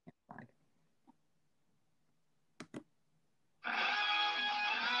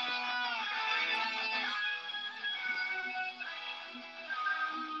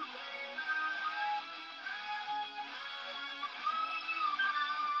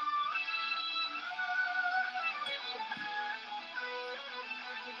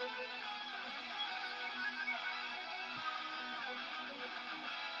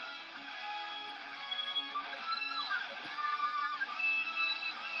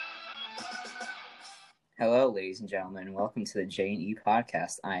Hello, ladies and gentlemen. Welcome to the J&E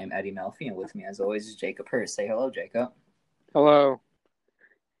podcast. I am Eddie Melfi, and with me, as always, is Jacob Hurst. Say hello, Jacob. Hello.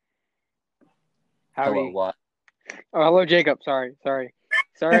 Howdy. Hello, what? Oh, hello, Jacob. Sorry, I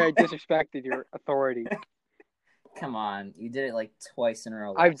disrespected your authority. Come on, you did it like twice in a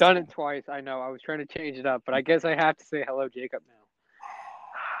row. I've done it twice. I know. I was trying to change it up, but I guess I have to say hello, Jacob,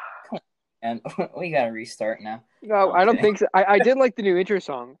 now. And we gotta restart now. No, I don't think so. I did like the new intro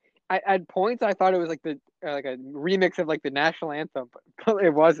song. At points, I thought it was like a remix of like the national anthem, but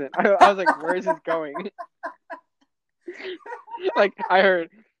it wasn't. I was like, where is this going? Like I heard,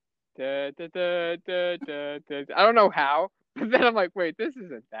 da, da, da, da, da, da. I don't know how, but then I'm like, wait, this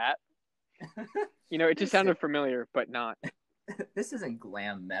isn't that. You know, it just sounded familiar, but not. This isn't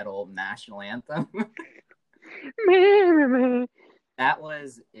glam metal national anthem. That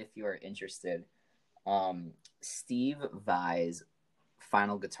was, if you're interested, Steve Vai's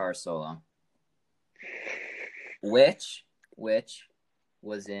final guitar solo, which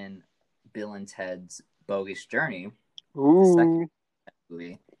was in Bill and Ted's Bogus Journey, the second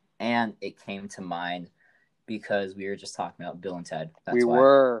movie, and it came to mind because we were just talking about Bill and Ted. We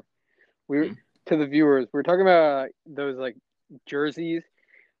were to the viewers. We were talking about those like jerseys.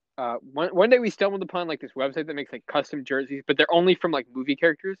 One day we stumbled upon like this website that makes like custom jerseys, but they're only from like movie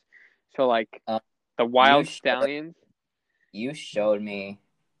characters. So like the Wild Stallions. You showed me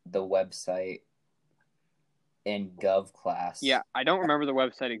the website in Gov class. Yeah, I don't remember the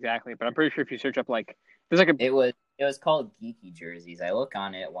website exactly, but I'm pretty sure if you search up like there's like it was called Geeky Jerseys. I look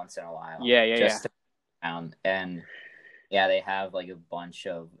on it once in a while. Yeah. And yeah, they have like a bunch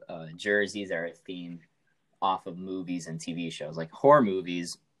of jerseys that are themed off of movies and TV shows, like horror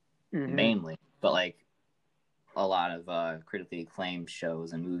movies mainly, but like a lot of critically acclaimed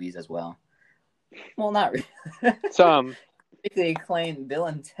shows and movies as well. Well, not really. Some critically acclaimed Bill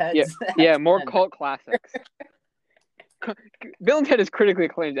and Ted. Yeah, more cult classics. Bill and Ted is critically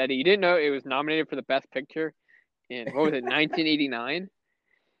acclaimed, Eddie. You didn't know it was nominated for the Best Picture in, what was it, 1989?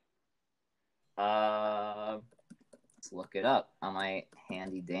 Let's look it up on my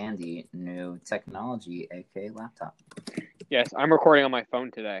handy dandy new technology, aka laptop. Yes, I'm recording on my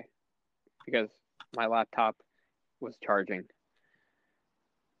phone today because my laptop was charging.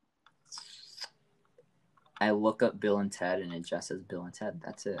 I look up Bill and Ted and it just says Bill and Ted.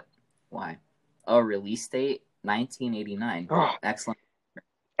 That's it. Why? Oh, release date 1989. Oh, excellent.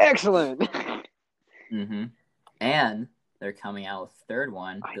 And they're coming out with third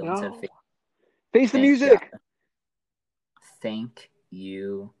one. Bill and Ted Face the Music. God. Thank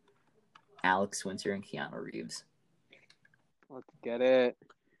you, Alex Winter and Keanu Reeves. Let's get it.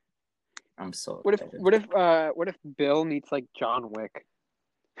 I'm so excited. What if Bill meets like John Wick?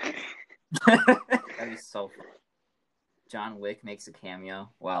 That'd be so fun. John Wick makes a cameo.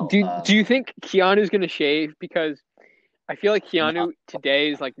 Wow. Do you think Keanu's gonna shave? Because I feel like Keanu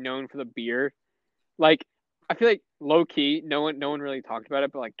today is like known for the beard. Like I feel like low key, no one really talked about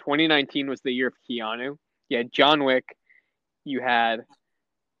it, but like 2019 was the year of Keanu. You had John Wick. You had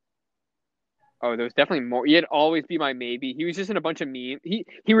there was definitely more. You had Always Be My Maybe. He was just in a bunch of memes. He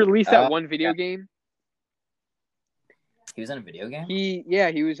released that one video game. He was in a video game? He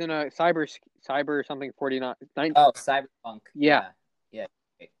was in a cyber something 49. Oh, Cyberpunk. Yeah.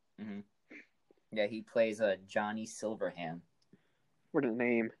 Mm-hmm. Yeah, he plays Johnny Silverhand. What a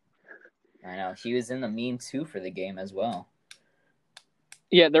name. I know. He was in the meme too for the game as well.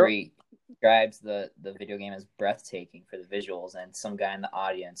 Yeah, he describes the video game as breathtaking for the visuals, and some guy in the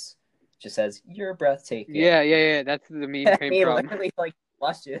audience just says, "You're breathtaking." Yeah. That's the meme came he from. Literally like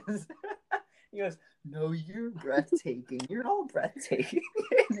blushes. He goes, "No, you're breathtaking. You're all breathtaking."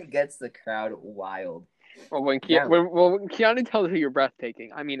 And it gets the crowd wild. Well, when Keanu tells you you're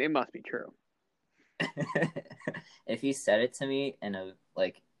breathtaking, I mean, it must be true. If he said it to me in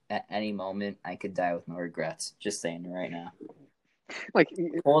at any moment, I could die with no regrets. Just saying it right now. Like,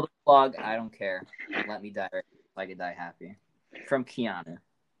 pull the plug. I don't care. Let me die. If I could die happy. From Keanu.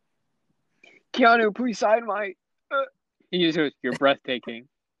 Keanu, please sign my. He just goes, "You're breathtaking."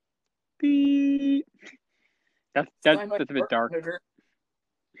 Beep. That's a bit dark.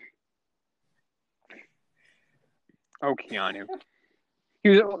 Oh, Keanu.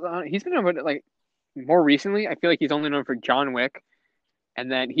 He's been known like more recently. I feel like he's only known for John Wick,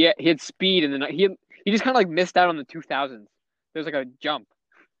 and then he had Speed, and then he just kind of like missed out on the 2000s. There's like a jump.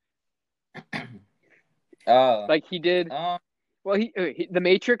 Like he did. Well, he The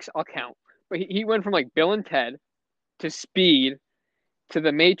Matrix, I'll count, but he went from like Bill and Ted to Speed to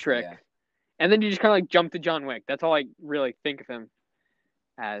The Matrix, and then he just kind of like jumped to John Wick. That's all I really think of him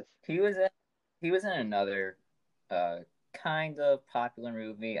as. He was in another kind of popular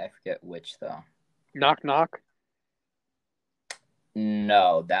movie. I forget which though. Knock Knock.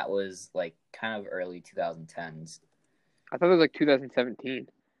 No, that was like kind of early 2010s. I thought it was like 2017.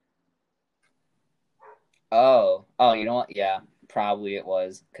 Oh, you know what? Yeah, probably it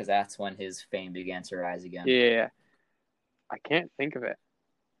was because that's when his fame began to rise again. Yeah, I can't think of it.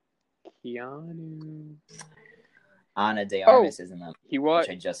 Keanu. Ana de Armas is in that. He was.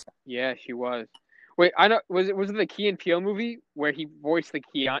 Which I just. Yeah, she was. Wait, I know. Was it the Key and Peele movie where he voiced the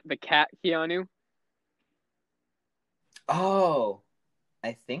cat Keanu? Oh,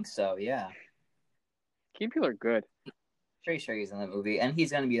 I think so. Yeah, Key and Peele are good. pretty sure he's in that movie, and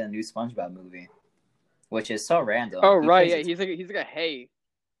he's gonna be in the new SpongeBob movie, which is so random. Oh right, yeah, he's like a hay.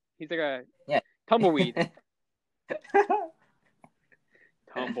 He's like a tumbleweed.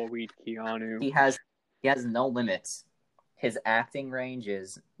 Tumbleweed Keanu. He has no limits. His acting range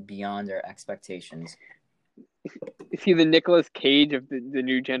is beyond our expectations. Is he the Nicolas Cage of the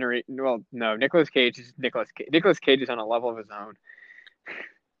new generation? Well, no, Nicolas Cage is Nicolas Cage. Nicolas Cage is on a level of his own.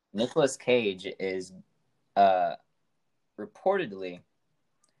 Nicolas Cage is reportedly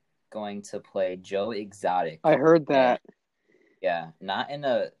going to play Joe Exotic. I heard that. Yeah, not in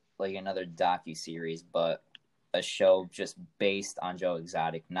another docu-series, but a show just based on Joe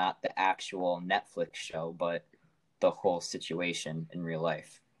Exotic, not the actual Netflix show, but the whole situation in real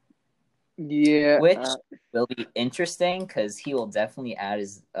life. Yeah. Which will be interesting because he will definitely add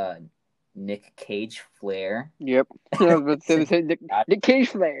his Nick Cage flair. Yep. Nick Cage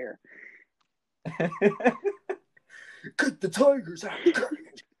flair. Get the tigers out of the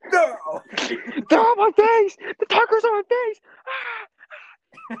cage. No! They're on my face! The tigers on my face!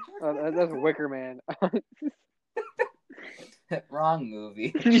 That's Wicker Man. Wrong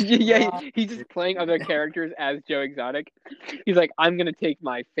movie. Yeah, he's just playing other characters as Joe Exotic. He's like, I'm gonna take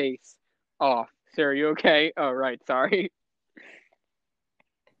my face off. Sir, are you okay? Oh, right, sorry.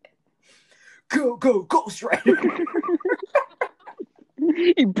 Go, Ghost Rider!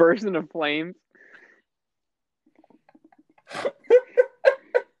 He bursts into flames.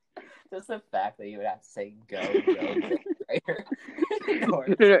 Just the fact that you would have to say go, Ghost Rider. No,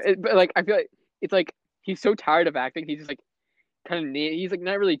 but like, I feel like it's like he's so tired of acting. He's just like he's like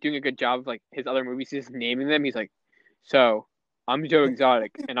not really doing a good job of like his other movies. He's just naming them. He's like, so I'm Joe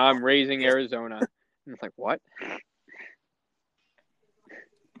Exotic and I'm raising Arizona. And it's like, what?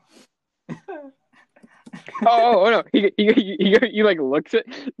 oh no! He like looks at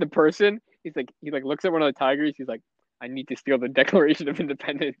the person. He looks at one of the tigers. He's like, I need to steal the Declaration of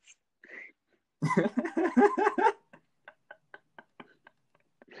Independence.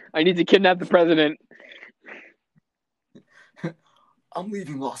 I need to kidnap the president. I'm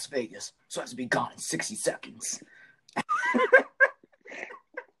leaving Las Vegas, so I have to be gone in 60 seconds.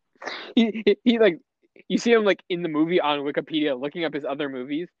 he like, you see him like in the movie on Wikipedia looking up his other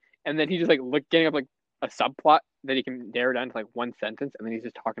movies, and then he just like getting up like a subplot that he can narrow down to like one sentence, and then he's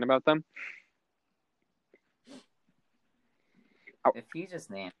just talking about them. If he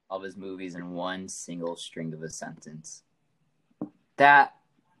just named all of his movies in one single string of a sentence, that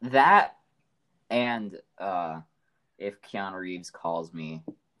and if Keanu Reeves calls me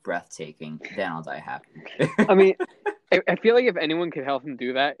breathtaking, then I'll die happy. I mean, I feel like if anyone could help him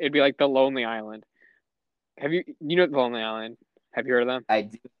do that, it'd be like The Lonely Island. You know The Lonely Island? Have you heard of them? I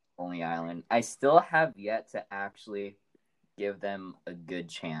do. Lonely Island. I still have yet to actually give them a good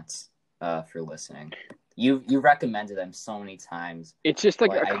chance for listening. You recommended them so many times. It's just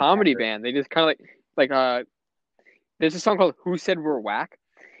like a comedy band. They just kind of like there's a song called "Who Said We're Whack,"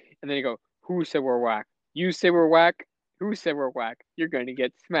 and then you go, "Who said we're whack? You say we're whack. Who said we're whack? You're gonna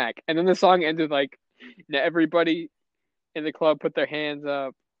get smack." And then the song ends with like, "Now everybody in the club put their hands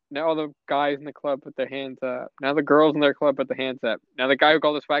up. Now all the guys in the club put their hands up. Now the girls in their club put their hands up. Now the guy who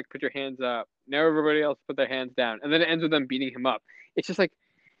called us whack, put your hands up. Now everybody else put their hands down." And then it ends with them beating him up. It's just like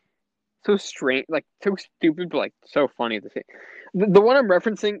so strange, like so stupid, but like so funny at the same. The one I'm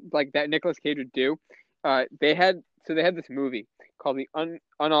referencing, like that Nicolas Cage would do, they had this movie called the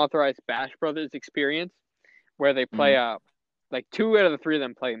Unauthorized Bash Brothers Experience, where they play like 2 out of the 3 of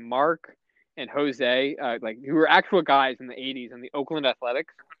them play Mark and Jose, like who were actual guys in the '80s in the Oakland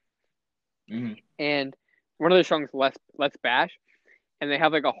Athletics. Mm-hmm. And one of the songs, Let's Bash, and they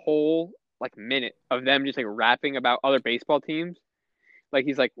have like a whole like minute of them just like rapping about other baseball teams. Like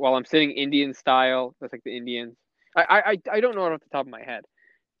he's like, well, I'm sitting Indian style. That's like the Indians. I don't know it off the top of my head,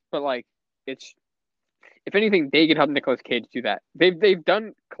 but like it's, if anything, they could help Nicolas Cage do that. They've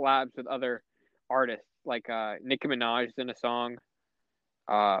done collabs with other artists, like Nicki Minaj is in a song.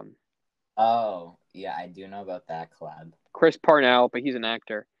 Oh yeah, I do know about that collab. Chris Parnell, but he's an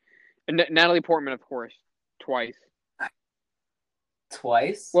actor, and Natalie Portman, of course, twice.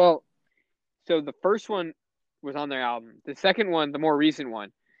 Twice? Well, so the first one was on their album. The second one, the more recent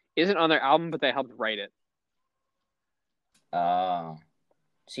one, isn't on their album, but they helped write it. Oh,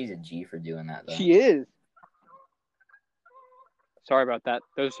 she's a G for doing that, though. She is. Sorry about that.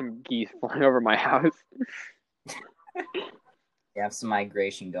 Those are some geese flying over my house. You have some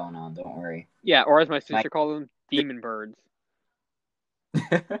migration going on. Don't worry. Yeah, or as my sister calls them, demon birds.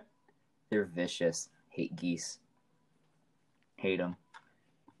 They're vicious. Hate geese. Hate them.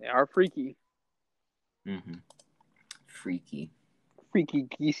 They are freaky. Mm-hmm. Freaky. Freaky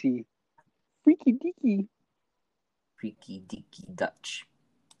geesey. Freaky deaky. Freaky deaky Dutch.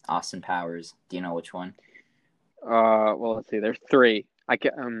 Austin Powers. Do you know which one? Well, let's see. There's three. I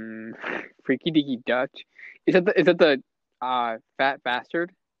can Freaky Deaky Dutch. Is that the fat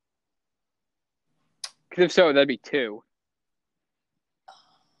bastard? Because if so, that'd be two.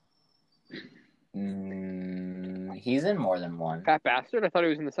 He's in more than one. Fat bastard? I thought he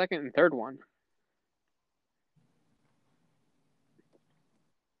was in the second and third one.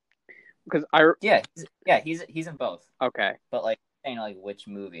 Because he's in both. Okay. But like saying like which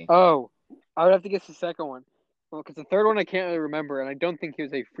movie? Oh, I would have to guess the second one. Well, because the third one I can't really remember, and I don't think he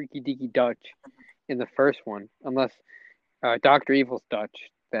was a Freaky Deaky Dutch in the first one, unless Dr. Evil's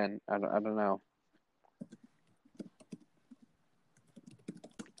Dutch. Then I don't know.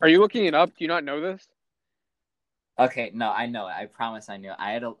 Are you looking it up? Do you not know this? Okay, no, I know it. I promise I knew it.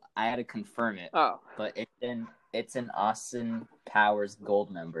 I had to confirm it. Oh, but it's an Austin Powers Gold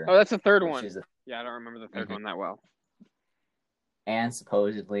member. Oh, that's the third one. Yeah, I don't remember the third one that well. And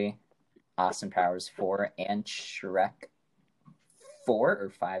supposedly Austin Powers 4 and Shrek 4 or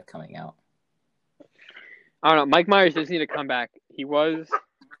 5 coming out. I don't know. Mike Myers does need to come back. He was.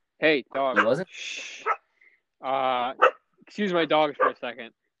 Hey, dog. He wasn't. Shh. Excuse my dogs for a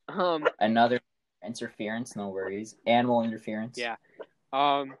second. Another interference, no worries. Animal interference. Yeah.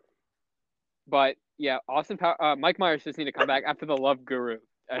 But yeah, Mike Myers just need to come back after the Love Guru.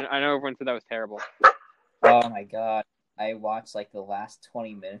 I know everyone said that was terrible. Oh my god. I watched like the last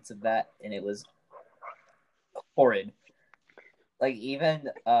 20 minutes of that and it was horrid. Like even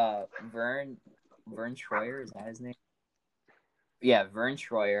Vern Troyer, is that his name? Yeah, Vern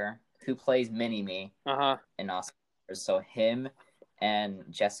Troyer, who plays Mini-Me in Austin. So him and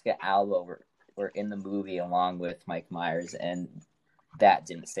Jessica Alba were in the movie along with Mike Myers, and that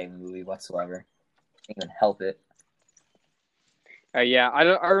didn't save the movie whatsoever. Didn't even help it. Yeah, I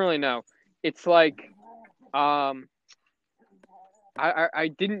don't really know. It's like, I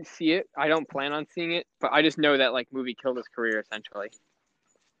didn't see it. I don't plan on seeing it, but I just know that like movie killed his career essentially.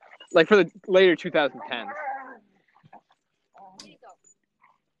 Like for the later 2010s.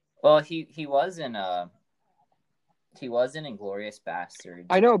 Well, he was in Inglourious Basterds.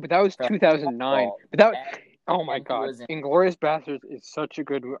 I know, but that was 2009. But oh my god, Inglourious Basterds is such a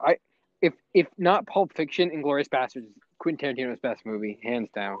good movie. If not Pulp Fiction, Inglourious Basterds is Quentin Tarantino's best movie, hands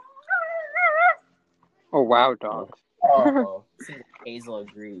down. Oh wow, dogs. Oh, Hazel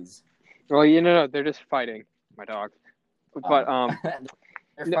agrees. Well, no, they're just fighting, my dogs. But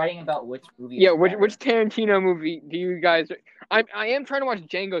they're fighting about which movie. Yeah, which Tarantino movie do you guys? I am trying to watch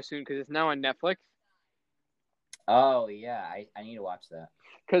Django soon because it's now on Netflix. Oh yeah, I need to watch that.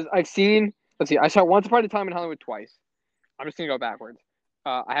 Because I've seen. Let's see, I saw Once Upon a Time in Hollywood twice. I'm just gonna go backwards.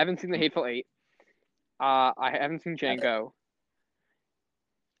 I haven't seen The Hateful Eight. I haven't seen Django.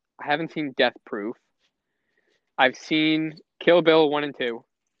 I haven't seen Death Proof. I've seen Kill Bill 1 and 2.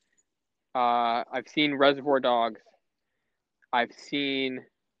 I've seen Reservoir Dogs. I've seen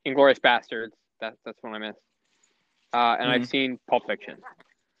Inglourious Basterds. That's one I missed. And I've seen Pulp Fiction.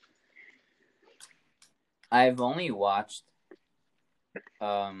 I've only watched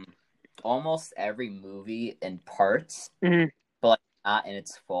almost every movie in parts, but like not in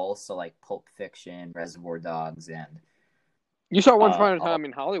its full. So like Pulp Fiction, Reservoir Dogs, and you saw Once Upon a Time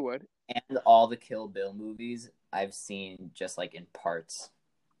in Hollywood, and all the Kill Bill movies I've seen just like in parts.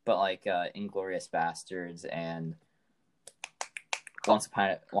 But like Inglourious Basterds and Once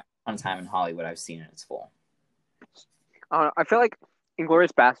Upon a Time in Hollywood, I've seen in its full. I feel like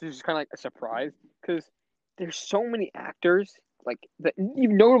Inglourious Basterds is kind of like a surprise because there's so many actors, like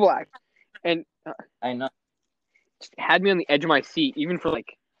notable actors, and I know. Just had me on the edge of my seat, even for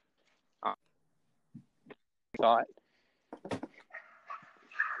like. Saw it.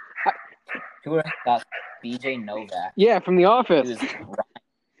 Who would have thought B.J. Novak? Yeah, from The Office.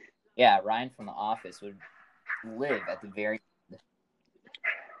 Ryan from The Office would live at the very.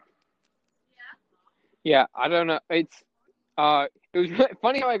 Yeah, I don't know. It was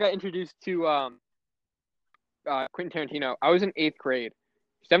funny how I got introduced to Quentin Tarantino. I was in 8th grade,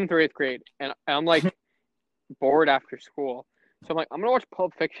 7th or 8th grade, and I'm like bored after school. So I'm like, I'm gonna watch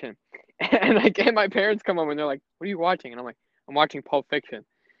Pulp Fiction, and like, and my parents come home and they're like, "What are you watching?" And I'm like, "I'm watching Pulp Fiction,"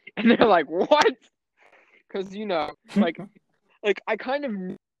 and they're like, "What?" Because like I kind of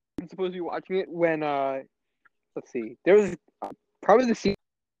knew I'm supposed to be watching it when let's see, there was probably the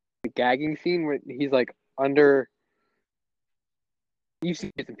gagging scene where he's like under. You've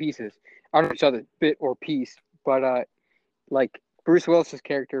seen bits and pieces. I don't know if you saw the bit or piece, but like Bruce Willis's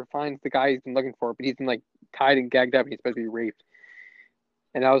character finds the guy he's been looking for, but he's been like tied and gagged up, and he's supposed to be raped.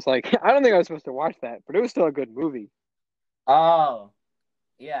 And I was like, I don't think I was supposed to watch that, but it was still a good movie. Oh,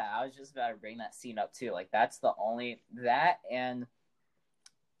 yeah, I was just about to bring that scene up too. Like that's the only that and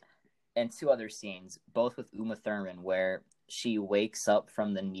two other scenes, both with Uma Thurman, where she wakes up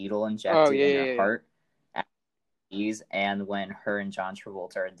from the needle Oh injected in her heart at these, and when her and John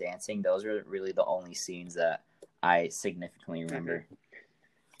Travolta are dancing, those are really the only scenes that I significantly remember. Mm-hmm.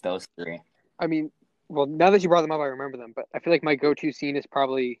 Those three. I mean, well, now that you brought them up, I remember them. But I feel like my go-to scene is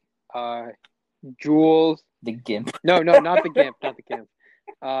probably Jules. The Gimp. No, not the Gimp, not the Gimp.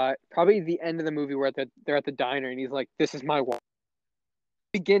 Probably the end of the movie where they're at the diner and he's like, "This is my wife."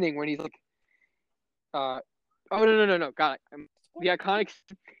 Beginning when he's like, oh no, got it. The iconic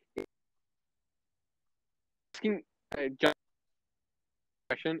John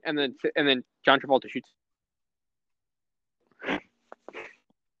and then John Travolta shoots.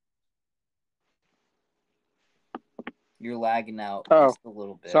 You're lagging out just a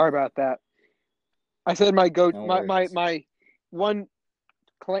little bit. Sorry about that. I said my one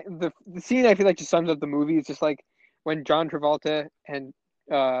the scene I feel like just sums up the movie is just like when John Travolta and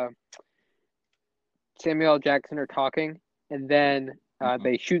Samuel L. Jackson are talking, and then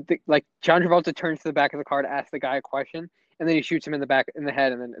they shoot John Travolta turns to the back of the car to ask the guy a question, and then he shoots him in the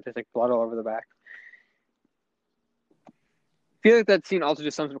head, and then there's like blood all over the back. I feel like that scene also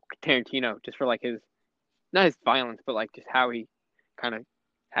just sums up Tarantino, just for like his, not his violence, but like just how he kind of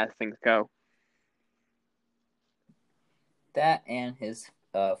has things go. That and his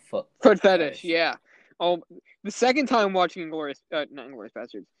foot fetish, yeah. Oh, the second time watching not Inglourious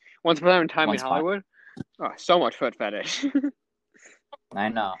Basterds, Once Upon a Time in Hollywood. Oh, so much foot fetish. I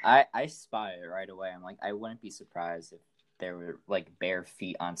know. I spotted it right away. I'm like, I wouldn't be surprised if there were like bare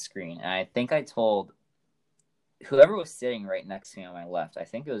feet on screen. And I think I told whoever was sitting right next to me on my left, I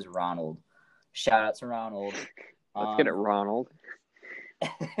think it was Ronald. Shout out to Ronald. Let's get it, Ronald.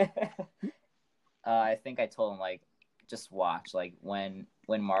 I think I told him like, just watch. Like when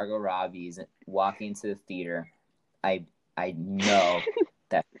Margot Robbie's walking into the theater, I know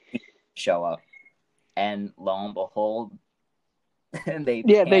that show up, and lo and behold, they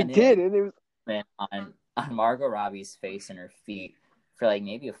did, and it was on Margot Robbie's face and her feet for like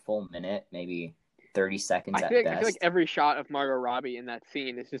maybe a full minute, maybe 30 seconds at best. I feel like every shot of Margot Robbie in that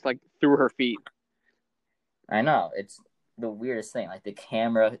scene is just like through her feet. I know, it's the weirdest thing. Like the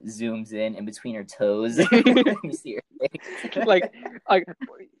camera zooms in between her toes. You see her face. like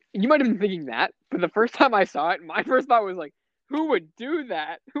you might have been thinking that, but the first time I saw it, my first thought was like, who would do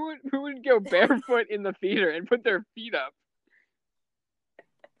that? Who would go barefoot in the theater and put their feet up?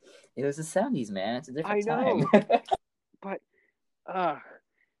 It was the 70s, man. It's a different time. But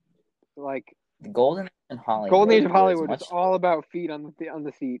like the golden age of Hollywood was all about feet on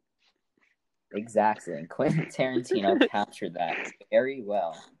the seat. Exactly. And Quentin Tarantino captured that very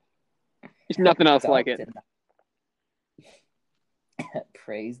well. There's nothing else like it.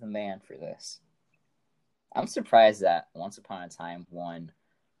 Praise the man for this. I'm surprised that Once Upon a Time won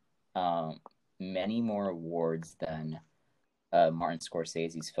many more awards than Martin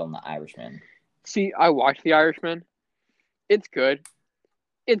Scorsese's film The Irishman. See, I watched The Irishman. It's good.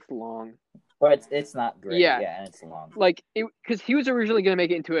 It's long. But it's not great. Yeah, and it's long. Like, because he was originally going to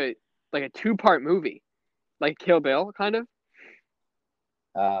make it into a 2-part movie. Like Kill Bill, kind of.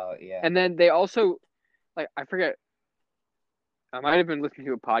 Oh, yeah. And then they also, like, I forget. I might have been listening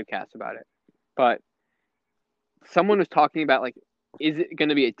to a podcast about it. But someone was talking about, like, is it going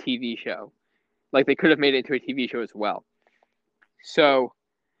to be a TV show? Like, they could have made it into a TV show as well. So,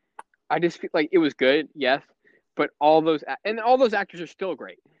 I just feel like it was good, yes. But all those actors are still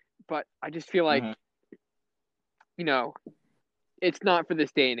great. But I just feel like, it's not for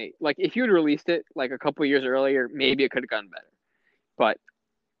this day and age. Like, if you had released it, like, a couple of years earlier, maybe it could have gone better. But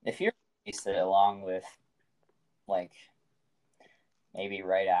if you released it along with, like, maybe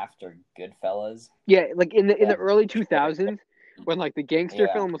right after Goodfellas. Yeah, like, in the early 2000s, when, like, the gangster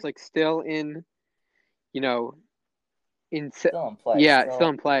film was, like, still in, still in play. Yeah, still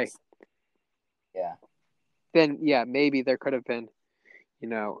in play. Yeah. Then, yeah, maybe there could have been,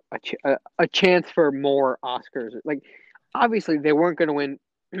 a chance for more Oscars. Like, obviously, they weren't going to win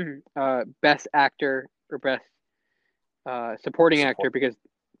Best Actor or Best supporting actor because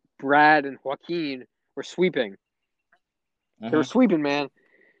Brad and Joaquin were sweeping. They were sweeping, man.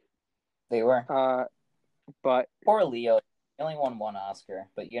 They were. But poor Leo. He only won one Oscar,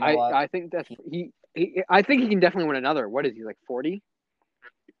 but you know what? I think that's I think he can definitely win another. What is he, like 40?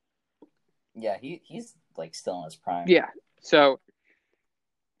 Yeah, he's like still in his prime. Yeah. So,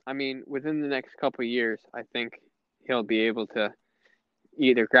 I mean, within the next couple of years, I think he'll be able to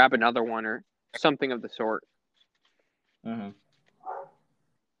either grab another one or something of the sort. Mm-hmm.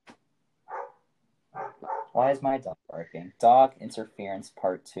 Why is my dog barking? Dog interference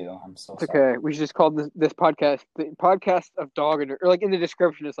part 2. I'm so sorry. Okay, we should just call this podcast the podcast of dog or like in the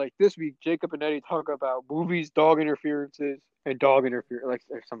description. It's like this week Jacob and Eddie talk about movies, dog interferences, and dog interference, like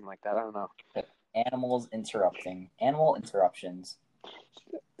or something like that. I don't know. Animal interruptions.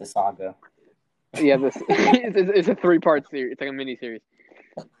 The saga. Yeah, this it's a 3-part series. It's like a mini series.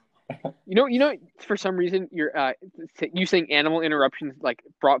 You know. For some reason, you saying animal interruptions like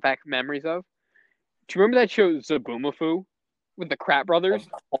brought back memories of. Do you remember that show Zaboomafoo with the Kratt brothers?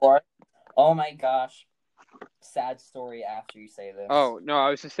 Of course. Oh my gosh. Sad story after you say this. Oh no, I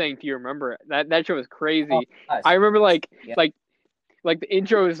was just saying. Do you remember it? That show was crazy. Oh, I remember like the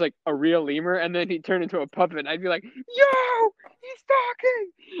intro is like a real lemur, and then he turned into a puppet. And I'd be like, "Yo, he's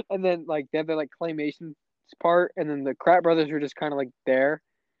talking!" And then like they have the like claymation part, and then the Kratt brothers were just kind of like there.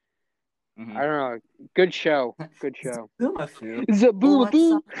 Mm-hmm. I don't know. Good show. Good show.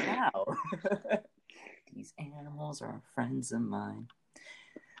 Zaboomafoo. Now? These animals are friends of mine.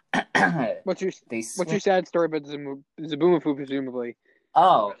 What's your sad story about Zaboomafoo, presumably?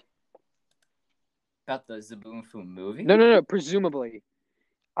 Oh. About the Zaboomafoo movie? No, presumably.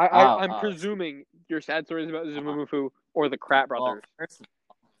 I'm presuming your sad stories about Zaboomafoo or the Kratt brothers. Well,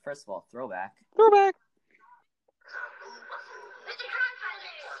 first of all, throwback.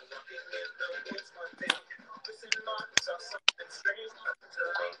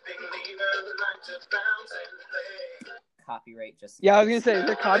 Copyright just. Yeah, I was gonna say, is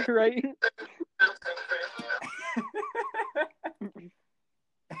there copyright?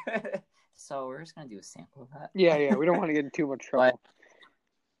 So we're just gonna do a sample of that. Yeah, we don't want to get in too much trouble.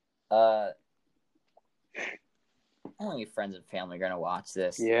 But, only friends and family are gonna watch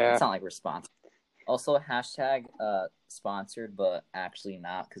this. Yeah, it's not like we're sponsored. Also, hashtag sponsored, but actually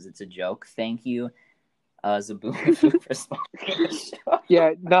not because it's a joke. Thank you, Zaboomafoo, for sponsoring the show.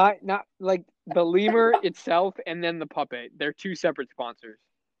 Yeah, not like the lemur itself and then the puppet. They're two separate sponsors.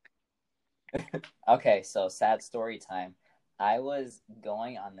 Okay, so sad story time. I was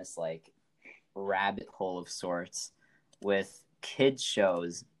going on this like rabbit hole of sorts with kids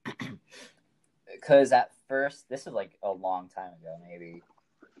shows because at first, this was like a long time ago, maybe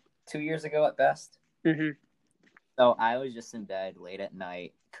 2 years ago at best. Mm-hmm. So I was just in bed late at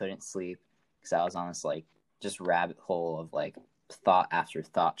night, couldn't sleep because I was on this like just rabbit hole of like thought after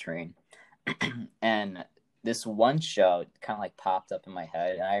thought train. And this one show kind of like popped up in my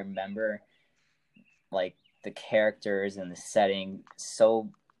head, and I remember like the characters and the setting so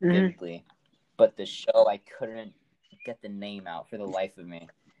vividly, but the show I couldn't get the name out for the life of me.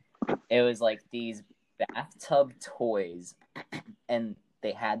 It was like these bathtub toys, and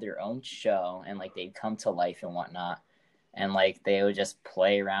they had their own show, and like they'd come to life and whatnot, and like they would just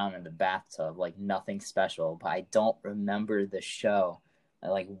play around in the bathtub, like nothing special. But I don't remember the show,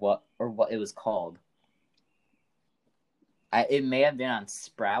 like what it was called. It may have been on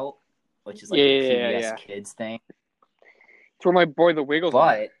Sprout, which is like a PBS Kids thing. It's where my boy the Wiggles.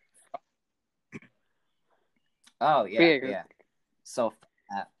 But oh yeah. So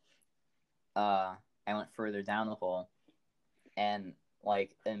I went further down the hole, and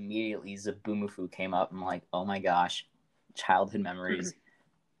like immediately Zaboomafoo came up. I'm like, oh my gosh, childhood memories.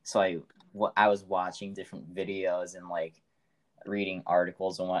 So I was watching different videos and like reading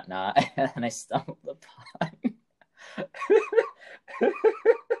articles and whatnot, and I stumbled upon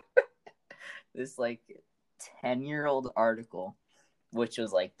this like 10-year-old article, which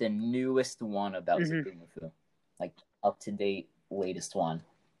was like the newest one about Zaboomafoo, like up to date, latest one.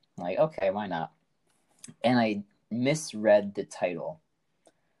 I'm like, okay, why not? And I misread the title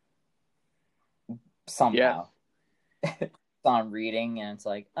somehow. Yeah. So I'm reading, and it's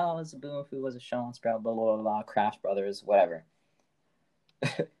like, oh, Zaboomafoo was a show on Sprout, blah, blah, blah, blah, Kraft Brothers, whatever.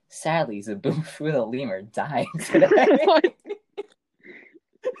 Sadly, Zaboomafoo the lemur died today.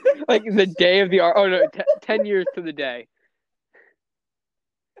 Like the day of the 10 years to the day.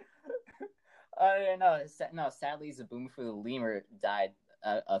 No, sadly, Zaboomafoo the lemur died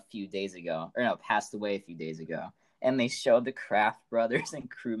a few days ago. Or no, passed away a few days ago. And they showed the Kraft brothers and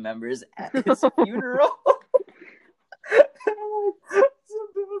crew members at his funeral.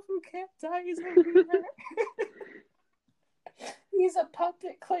 Zaboomafoo can't die, he's a lemur. He's a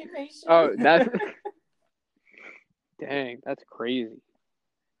puppet claymation. Oh, that's dang, that's crazy.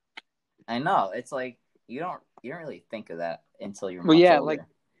 I know. It's like you don't really think of that until you're Well, much yeah, older,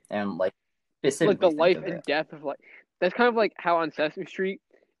 and like like the specifically think life of and it. death of like that's kind of like how on Sesame Street.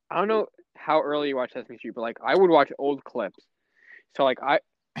 I don't know how early you watch Sesame Street, but like I would watch old clips. So like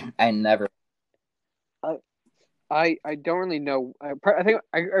I never. I don't really know. I think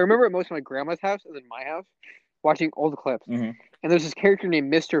I remember at most of my grandma's house and then my house watching old clips. Mhm. And there's this character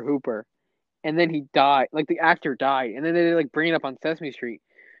named Mr. Hooper, and then he died. Like the actor died, and then they like bring it up on Sesame Street.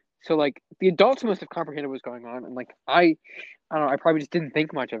 So like the adults must have comprehended what was going on, and like I don't know. I probably just didn't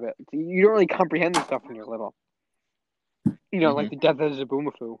think much of it. You don't really comprehend this stuff when you're little. You know, like Mhm. the death of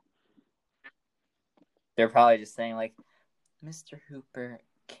Zaboomafoo. They're probably just saying like, Mr. Hooper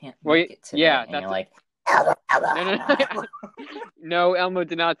can't Well, make it yeah, today, and you're that's like, no. No, Elmo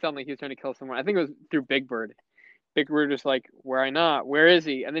did not sound like he was trying to kill someone. I think it was through Big Bird. Big Bird was like, "Where I not? Where is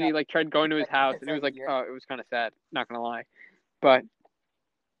he?" And then he like tried going to his house, it's and it was like like, you're. oh, it was kind of sad. Not gonna lie, but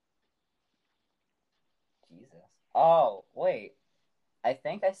Jesus. Oh wait, I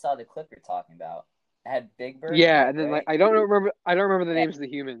think I saw the clip you're talking about. It had Big Bird in yeah. it, And then like right? I don't remember the Yeah. names of the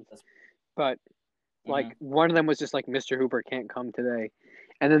humans, but Mm-hmm. like one of them was just like Mr. Hooper can't come today,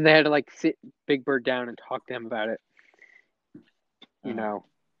 and then they had to like sit Big Bird down and talk to him about it. You Mm-hmm. know.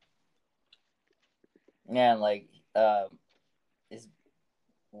 Yeah, and like,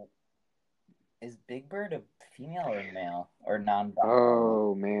 is Big Bird a female or male or non-binary?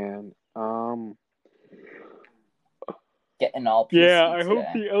 Oh man. Getting all Yeah, PC I hope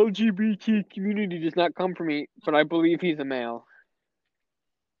today. the LGBT community does not come for me, but I believe he's a male.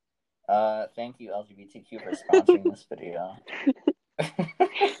 Thank you LGBTQ for sponsoring this video.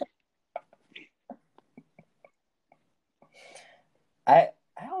 I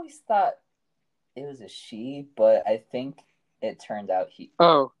always thought it was a she, but I think it turned out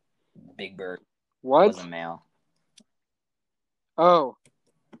Oh, Big Bird was a what? male. Oh,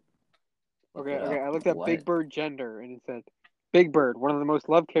 Look okay, it okay. up. I looked up What? Big Bird gender, and it said Big Bird, one of the most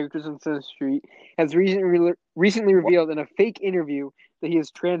loved characters on Sesame Street, has recently What? revealed in a fake interview that he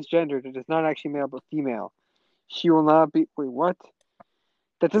is transgendered and is not actually male but female. She will not be. Wait, what?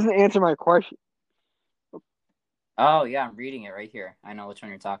 That doesn't answer my question. Oh yeah, I'm reading it right here. I know which one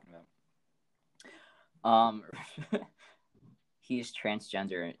you're talking about. He is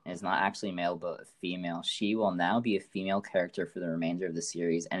transgender and is not actually male but a female. She will now be a female character for the remainder of the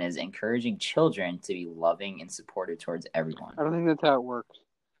series and is encouraging children to be loving and supportive towards everyone. I don't think that's how it works.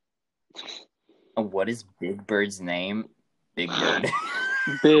 What is Big Bird's name? Big Bird.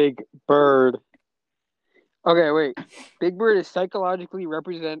 Big Bird. Okay, wait. Big Bird is psychologically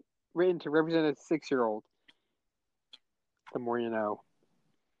written to represent a 6-year-old. The more you know.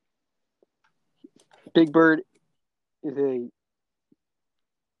 Big Bird is a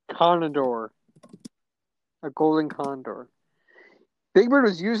condor, a golden condor. Big Bird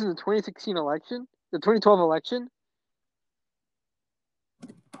was used in the 2016 election, the 2012 election.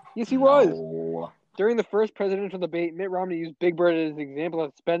 Yes, he was. No. During the first presidential debate, Mitt Romney used Big Bird as an example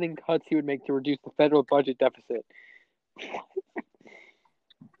of spending cuts he would make to reduce the federal budget deficit.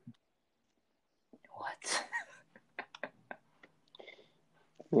 What?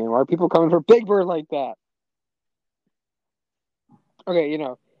 Man, why are people coming for Big Bird like that? Okay, you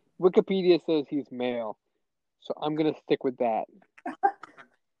know, Wikipedia says he's male, so I'm gonna stick with that.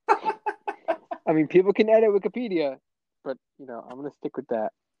 I mean, people can edit Wikipedia, but you know, I'm gonna stick with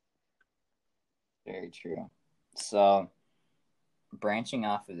that. Very true. So, branching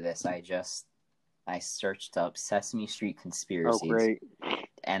off of this, I searched up Sesame Street Oh, conspiracies great.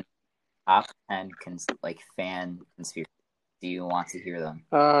 and top 10 fan conspiracies. Do you want to hear them?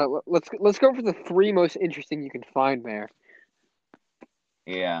 Let's go for the 3 most interesting you can find there.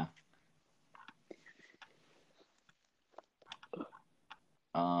 Yeah.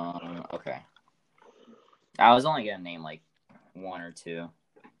 Okay. I was only gonna name like 1 or 2.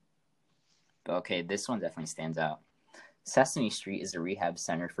 But okay, this one definitely stands out. Sesame Street is a rehab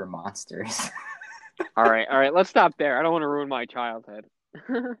center for monsters. All right. Let's stop there. I don't want to ruin my childhood.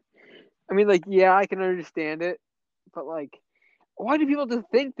 I mean, like, yeah, I can understand it, but like, why do people just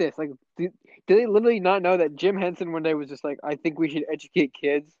think this? Like, do they literally not know that Jim Henson one day was just like, I think we should educate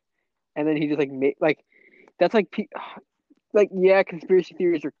kids, and then he just like made like, that's like, like, yeah, conspiracy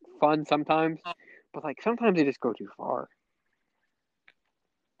theories are fun sometimes, but like sometimes they just go too far.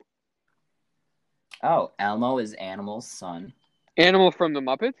 Oh, Elmo is Animal's son. Animal from the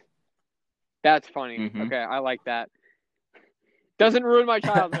Muppets? That's funny. Mm-hmm. Okay, I like that. Doesn't ruin my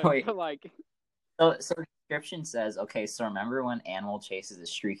childhood, Wait. but like, So description says, okay, so remember when Animal chases a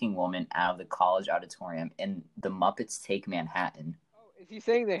shrieking woman out of the college auditorium and the Muppets take Manhattan? Oh, is he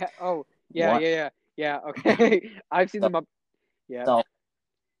saying they? Oh, What? yeah. Okay, I've seen them up. Yeah. So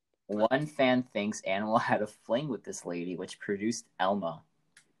one fan thinks Animal had a fling with this lady, which produced Elmo.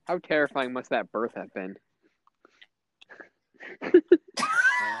 How terrifying must that birth have been?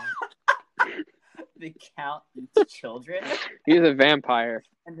 The Count eats children. He's a vampire.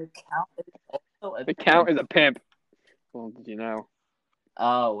 And the Count is also a The Count is a pimp. Well, did you know?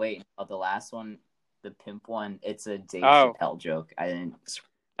 Oh, wait. Oh, the last one, the pimp one, it's a Dave Oh. Chappelle joke. I didn't.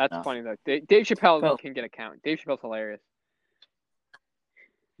 That's No. funny, though. Dave Chappelle Well- can get a count. Dave Chappelle's hilarious.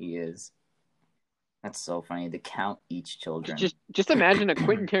 He is. That's so funny. The Count eats children. Just imagine a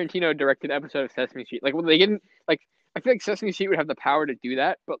Quentin Tarantino directed episode of Sesame Street. Like, well, they didn't, like, I feel like Sesame Street would have the power to do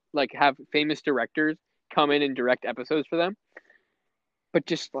that, but, like, have famous directors come in and direct episodes for them. But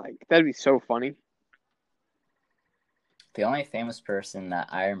just, like, that'd be so funny. The only famous person that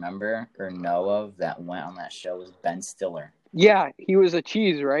I remember or know of that went on that show was Ben Stiller. Yeah, he was a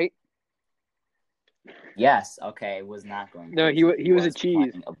cheese, right? Yes, okay, it was not going. No, crazy. he was a cheese.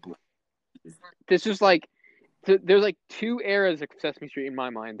 playing blue. This was like, there's like two eras of Sesame Street in my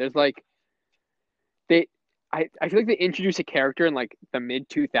mind. There's like, I feel like they introduced a character in like the mid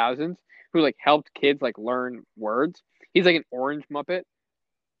 2000s who like helped kids like learn words. He's like an orange Muppet,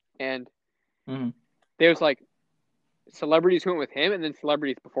 and there was like celebrities who went with him, and then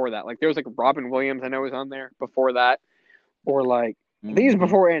celebrities before that. Like there was like Robin Williams, I know was on there before that, or like I think it was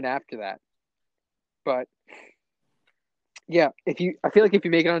before and after that. But yeah, I feel like if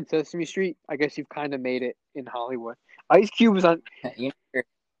you make it on Sesame Street, I guess you've kind of made it in Hollywood. Ice Cube was on.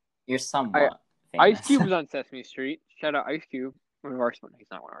 You're somewhat famous. Ice Cube was on Sesame Street. Shout out Ice Cube, one of our sponsors. He's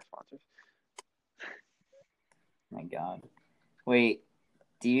not one of our sponsors. My God, wait,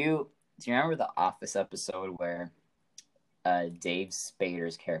 do you remember the Office episode where Dave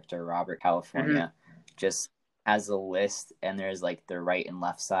Spader's character Robert California just has a list, and there's like the right and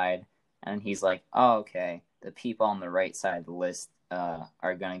left side, and he's like, oh, okay, the people on the right side of the list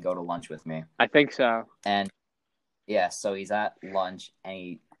are gonna go to lunch with me. I think so. And yeah, so he's at lunch and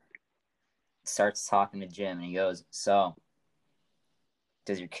he starts talking to Jim, and he goes, so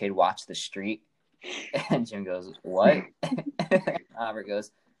does your kid watch The Street? And Jim goes, what? Robert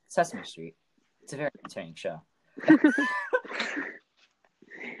goes, Sesame Street. It's a very entertaining show.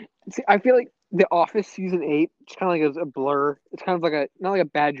 See, I feel like The Office season 8 just kind of like a blur. It's kind of like not like a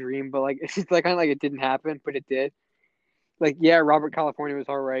bad dream, but like it's just like kind of like it didn't happen, but it did. Like yeah, Robert California was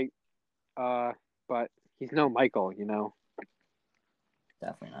all right, but he's no Michael, you know.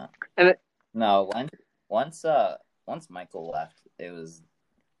 Definitely not. And no, once Michael left, it was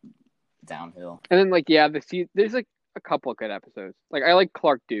downhill. And then like yeah, there's like a couple of good episodes. Like I like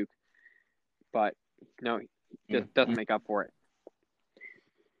Clark Duke, but no, he just doesn't make up for it.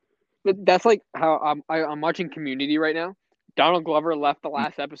 But that's like how I'm watching Community right now. Donald Glover left the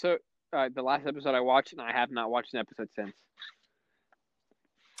last episode. The last episode I watched, and I have not watched an episode since.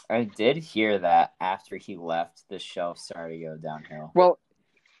 I did hear that after he left, the show started to go downhill. Well,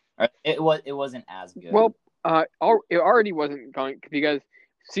 it wasn't as good. Well, it already wasn't going because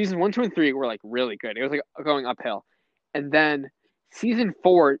season 1, 2, and 3 were like really good. It was like going uphill, and then season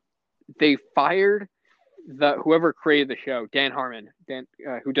 4, they fired whoever created the show, Dan Harmon,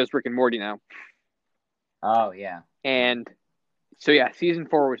 who does Rick and Morty now. Oh yeah. And so yeah, season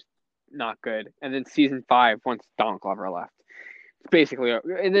 4 was not good, and then season 5 once Donald Glover left, it's basically,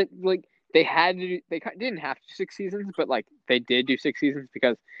 and then like they didn't have to do 6 seasons, but like they did do 6 seasons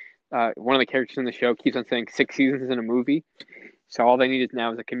because one of the characters in the show keeps on saying 6 seasons in a movie. So all they need is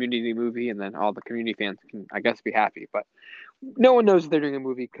now is a Community movie, and then all the Community fans can, I guess, be happy. But no one knows they're doing a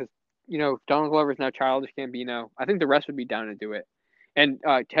movie because, you know, Donald Glover is now Childish Gambino. I think the rest would be down to do it. And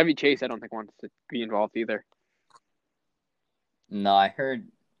Chevy Chase, I don't think wants to be involved either. No, I heard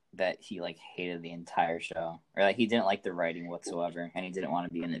that he like hated the entire show, or like he didn't like the writing whatsoever, and he didn't want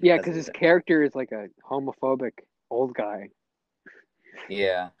to be in it. Yeah, because his character is like a homophobic old guy.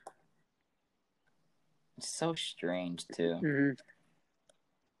 Yeah. It's so strange too. Mm-hmm.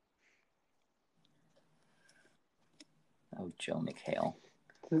 Oh, Joe McHale.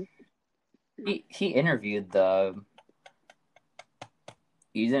 He interviewed the.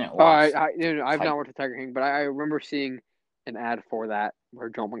 You didn't watch. I've not watched the Tiger King, but I remember seeing an ad for that where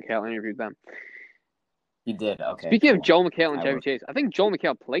Joel McHale interviewed them. He did. Okay. Speaking of Joel McHale and Chevy Chase, I think Joel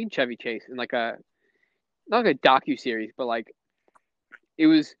McHale played Chevy Chase in like not like a docu-series, but like it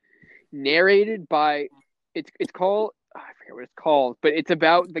was narrated by. It's called, I forget what it's called, but it's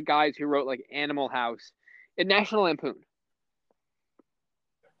about the guys who wrote like Animal House and National Lampoon.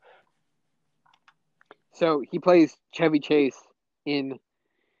 So he plays Chevy Chase in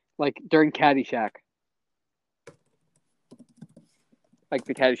like during Caddyshack, like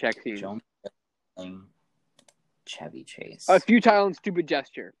the Caddyshack scene. Jonah playing Chevy Chase. A Futile and Stupid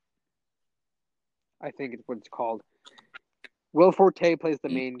Gesture, I think is what it's called. Will Forte plays the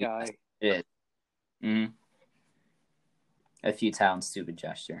main guy. It is. Mm-hmm. A Futile and Stupid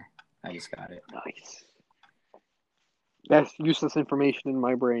Gesture. I just got it. Nice. That's useless information in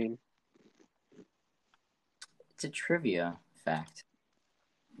my brain. It's a trivia fact.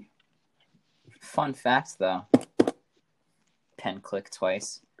 Fun facts, though. Pen click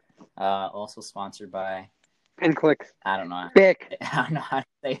twice. Also sponsored by Pen clicks. I don't know. Bic. I don't know how to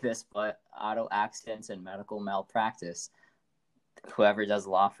say this, but Auto Accidents and Medical Malpractice. Whoever does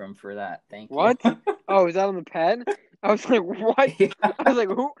law firm for that. Thank you. What? Oh, is that on the pen? I was like, what? Yeah. I was like,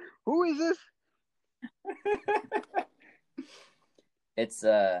 who is this? It's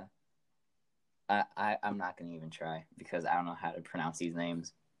I'm not gonna even try because I don't know how to pronounce these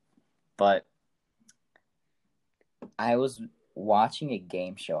names. But I was watching a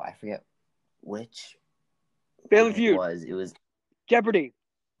game show. I forget which Family it Feud. was. It was Jeopardy.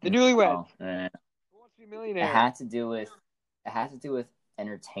 The Newlyweds. Who Wants to be a Millionaire? It had to do with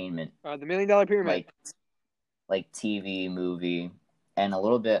entertainment, The $1 Million Pyramid. like TV, movie, and a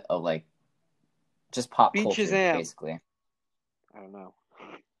little bit of like just pop Beat culture, Shazam. basically. I don't know.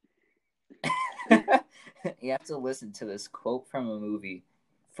 You have to listen to this quote from a movie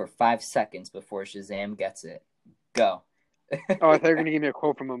for 5 seconds before Shazam gets it. Go. Oh, I thought you were gonna give me a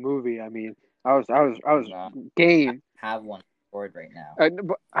quote from a movie. I mean, I was No. game. I have one board right now.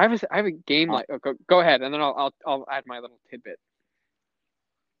 But I have a game like. Go ahead, and then I'll add my little tidbit.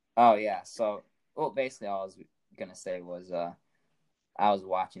 Oh yeah. So, well, basically, all I was gonna say was, I was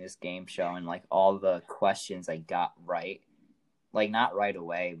watching this game show, and like all the questions I got right, like not right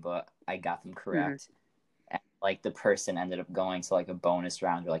away, but I got them correct. Mm-hmm. And like the person ended up going to like a bonus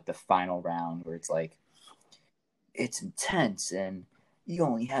round or like the final round where it's like, it's intense and you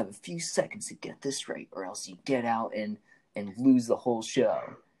only have a few seconds to get this right, or else you get out and lose the whole show.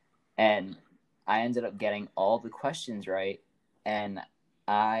 And I ended up getting all the questions right, and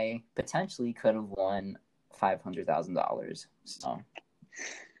I potentially could have won $500,000. So,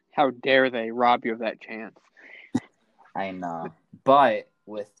 how dare they rob you of that chance? I know, but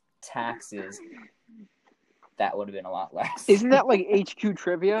with taxes, that would have been a lot less. Isn't that like HQ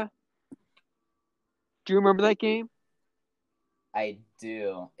Trivia? Do you remember that game? I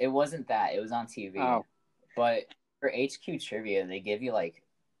do. It wasn't that. It was on TV. Oh. But for HQ Trivia, they give you like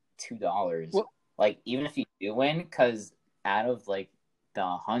 $2. Well, like even if you do win, because out of like the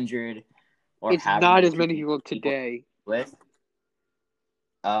 100 or it's not as many people today. With.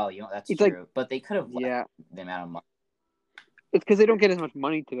 Oh, that's it's true. Like, but they could have left the amount of money. It's because they don't get as much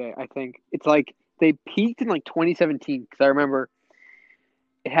money today, I think. It's like they peaked in like 2017, because I remember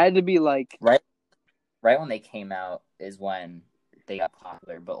it had to be like... Right when they came out is when they got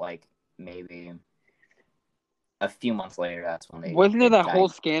popular, but like maybe a few months later, that's when they... Wasn't there that whole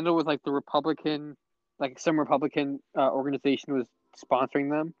scandal with like the Republican, like some Republican organization was sponsoring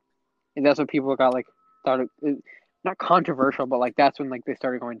them? And that's when people got like, thought it, not controversial, but like that's when like they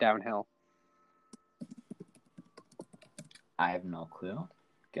started going downhill. I have no clue.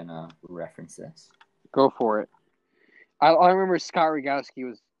 Gonna reference this. Go for it. I remember Scott Rogowski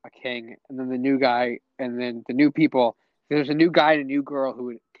was a king, and then the new guy, and then the new people. There's a new guy and a new girl who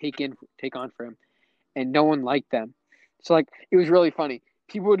would take on for him, and no one liked them. So like it was really funny.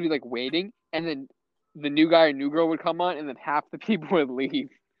 People would be like waiting, and then the new guy and new girl would come on, and then half the people would leave.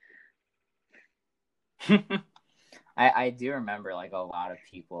 I do remember like a lot of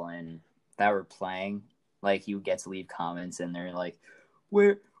people that were playing. Like you get to leave comments, and they're like,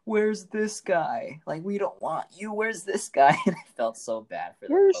 Where's this guy? Like, we don't want you. Where's this guy? And I felt so bad for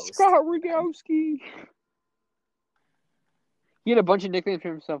the Where's host. Scott Rogowski? He had a bunch of nicknames for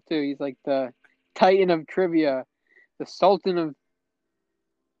himself, too. He's like the Titan of Trivia, the Sultan of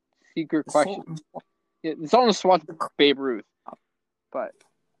Secret Questions. Yeah, the Sultan of SWAT, Babe Ruth. But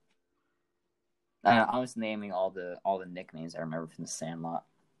I was naming all the nicknames I remember from The Sandlot.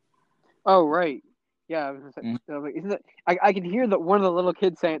 Oh, right. Yeah, I was gonna say, isn't that? I can hear that one of the little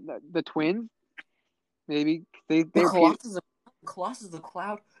kids saying the twins. Maybe they Colossus of the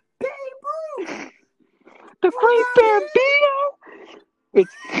Cloud, Babe Ruth, the Great Bambino.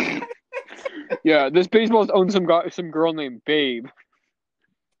 It's yeah. This baseball's owned some girl named Babe.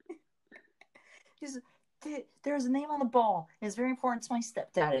 There's a name on the ball. It's very important to my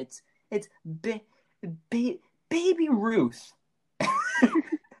stepdad. It's Baby Ruth.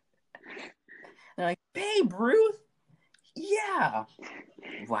 They're like, Babe Ruth? Yeah.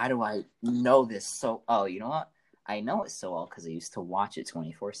 Why do I know this so? Oh, you know what? I know it so well because I used to watch it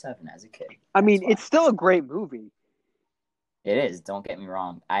 24/7 as a kid. I mean, That's why. it's still a great movie. It is. Don't get me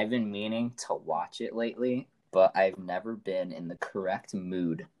wrong. I've been meaning to watch it lately, but I've never been in the correct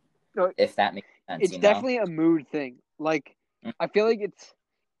mood. No, If that makes sense, it's definitely a mood thing. Like, I feel like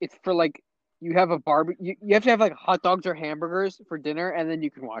it's for like you have a barbecue. You have to have like hot dogs or hamburgers for dinner, and then you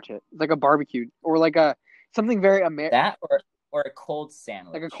can watch it. It's like a barbecue or like a something very That or a cold like a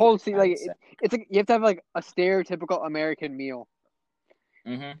sandwich. cold sea. I Like would say. it's like you have to have like a stereotypical American meal,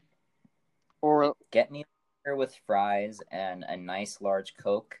 Mm-hmm. or Get me here with fries and a nice large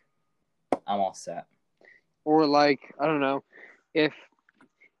Coke. I'm all set. like I don't know if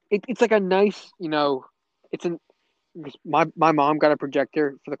it's like a nice it's an my mom got a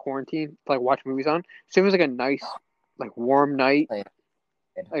projector for the quarantine to like watch movies on. So it was like a nice like warm night. Play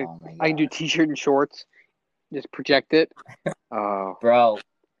I Oh my I can do god, t-shirt and shorts, just project it. Oh, bro!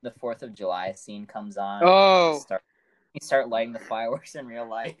 The 4th of July scene comes on. oh, You start lighting the fireworks in real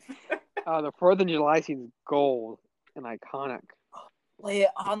life. the 4th of July scene's gold and iconic. Play it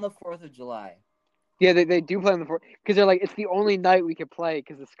on the 4th of July. Yeah, they do play on the 4th because they're like it's the only night we could play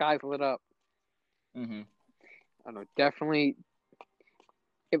because the sky's lit up. Mm-hmm. I don't know, definitely.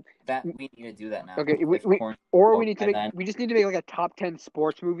 If, That we need to do that now. okay, If corn or we over need to by make then. we just need to make like a top 10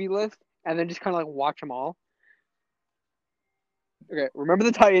 sports movie list and then just kind of like watch them all. Okay, Remember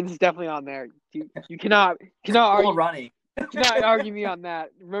the Titans is definitely on there. You cannot Cool argue running. cannot argue me on that.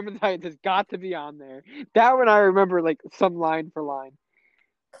 Remember the Titans has got to be on there. That one I remember like some line for line.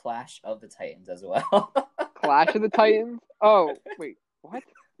 Clash of the Titans as well. Clash of the Titans. Oh wait, what?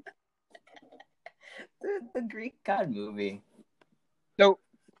 the Greek god movie No,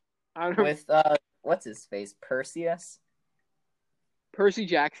 I don't know. with what's his face, Perseus? Percy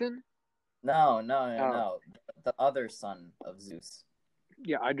Jackson. Oh No. The other son of Zeus.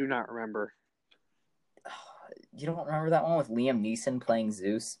 yeah, I do not remember. You don't remember that one with Liam Neeson playing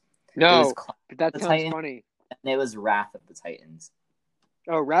Zeus? It was No, Clash but that of the sounds Titans, funny. and it was Wrath of the Titans.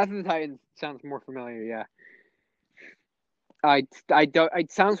 Oh, Wrath of the Titans sounds more familiar. Yeah, I don't.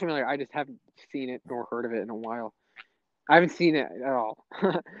 It sounds familiar. I just haven't seen it nor heard of it in a while. I haven't seen it at all.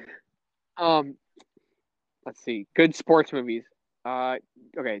 um, let's see. Good sports movies.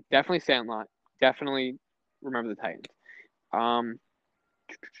 Okay, definitely Sandlot. Definitely Remember the Titans. Um,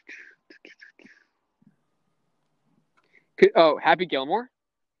 Happy Gilmore.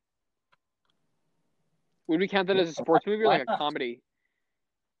 Would we count that as a sports movie or Why like a not? comedy?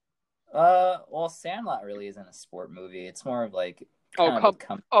 Well, Sandlot really isn't a sport movie. It's more of like Oh kind of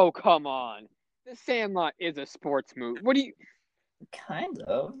come! Oh come on! The Sandlot is a sports movie. What do you? kind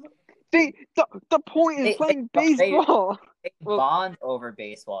of. The point is They playing they baseball. they Well, bond over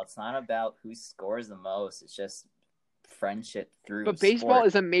baseball. It's not about who scores the most. It's just friendship through but baseball sport.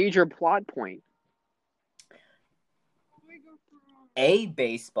 is a major plot point. A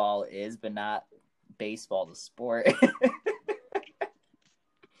baseball is, but not baseball the sport.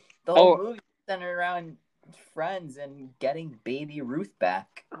 The whole movie centered around friends and getting baby Ruth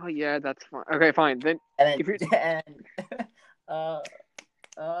back. Oh yeah, that's fine. Okay, fine. Then And if you're then,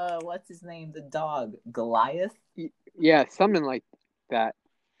 and what's his name? The dog, Goliath. yeah, something like that.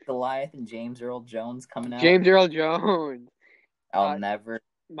 Goliath and James Earl Jones coming out. James Earl Jones. I'll never.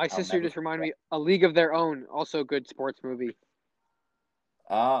 My sister never just reminded me. A League of Their Own, also a good sports movie.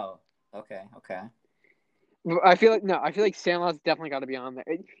 Oh, okay. I feel like Sandlot's definitely got to be on there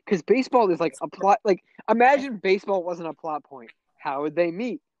because baseball is like a plot. Like imagine baseball wasn't a plot point. How would they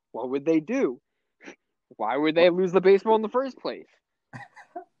meet? What would they do? Why would they lose the baseball in the first place?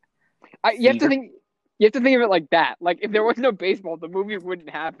 You have to think. You have to think of it like that. Like if there was no baseball, the movie wouldn't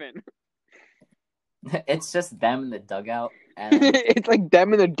happen. It's just them in the dugout, and It's like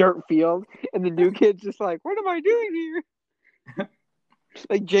them in the dirt field, and the new kid's just like, "What am I doing here?"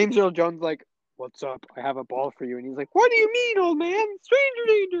 Like James Earl Jones, like, "What's up? I have a ball for you," and he's like, "What do you mean, old man? Stranger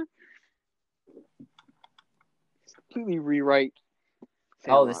danger." Completely rewrite.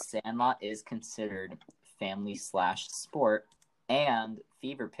 Sandlot. The Sandlot is considered family/sport, and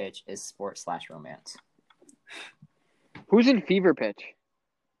Fever Pitch is sport/romance. Who's in Fever Pitch?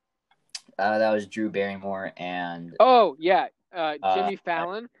 That was Drew Barrymore and. Oh yeah, Jimmy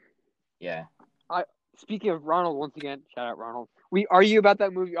Fallon. Yeah. Speaking of Ronald, once again, shout out Ronald. We argue about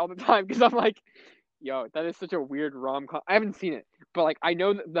that movie all the time because I'm like, yo, that is such a weird rom-com. I haven't seen it, but like I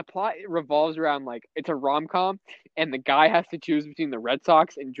know that the plot revolves around like it's a rom-com, and the guy has to choose between the Red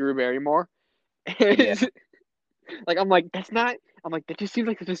Sox and Drew Barrymore. Yeah. Like I'm like that's not. I'm like that just seems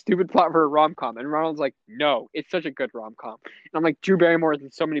like such a stupid plot for a rom-com, and Ronald's like, no, it's such a good rom-com, and I'm like Drew Barrymore is in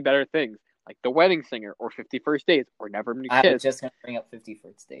so many better things. like The Wedding Singer or 50 First Dates or Never Knew I was Kiss. just gonna bring up 50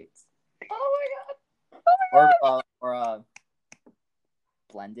 First Dates. Oh my god! Or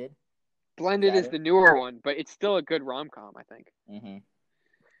Blended. Blended is the newer one, but it's still a good rom-com, I think. Mm-hmm.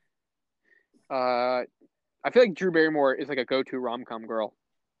 I feel like Drew Barrymore is like a go-to rom-com girl.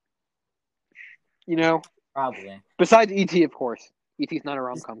 You know? Probably. Besides E.T., of course. E.T.'s not a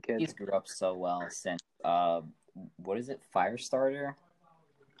rom-com kid. He's grew up so well since, what is it, Firestarter?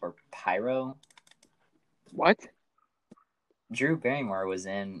 Or Pyro? What? Drew Barrymore was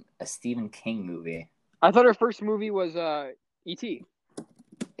in a Stephen King movie. I thought her first movie was E.T.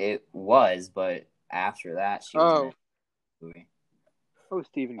 It was, but after that, she was in a movie. Oh,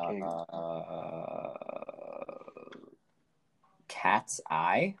 Stephen King. Cat's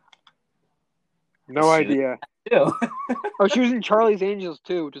Eye? No idea. Too. Oh, she was in Charlie's Angels,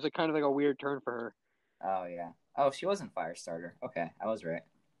 too, which is kind of like a weird turn for her. Oh, yeah. Oh, she was in Firestarter. Okay, I was right.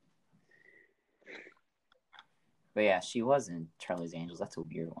 But yeah, she was in Charlie's Angels. That's a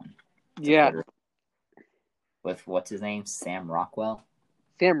weird one. Yeah. With, what's his name? Sam Rockwell?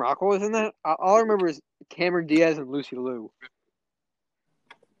 Sam Rockwell was in that? All I remember is Cameron Diaz and Lucy Liu.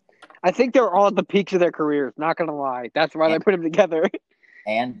 I think they're all at the peaks of their careers, not going to lie. That's why they put them together.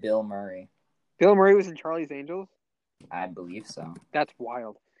 And Bill Murray. Bill Murray was in Charlie's Angels? I believe so. That's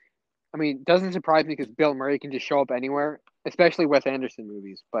wild. I mean, it doesn't surprise me because Bill Murray can just show up anywhere, especially Wes Anderson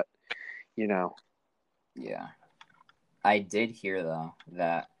movies, but, you know. Yeah. I did hear, though,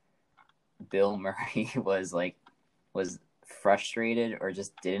 that Bill Murray was frustrated or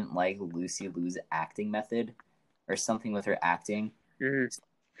just didn't like Lucy Liu's acting method or something with her acting. Mm-hmm.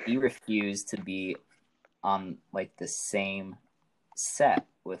 He refused to be on like the same set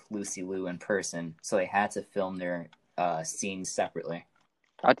with Lucy Liu in person, so they had to film their scenes separately.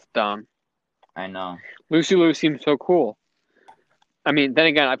 That's dumb. I know. Lucy Liu seems so cool. I mean, then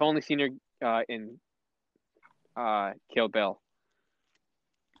again, I've only seen her in Kill Bill.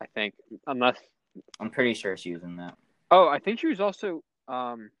 I think, unless I'm pretty sure she was in that. Oh, I think she was also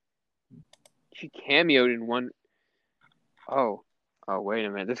she cameoed in one. Oh, wait a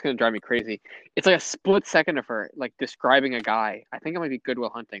minute. This is going to drive me crazy. It's like a split second of her, like, describing a guy. I think it might be Good Will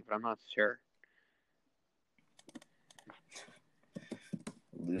Hunting, but I'm not sure.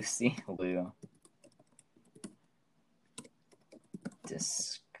 Lucy Liu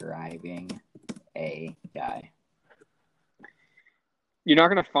describing a guy. You're not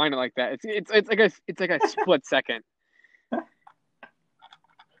going to find it like that. It's like a split second.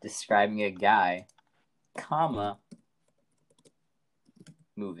 Describing a guy, comma,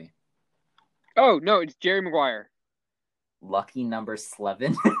 movie. Oh, no, it's Jerry Maguire. Lucky Number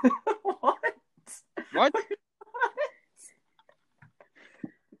 11? What?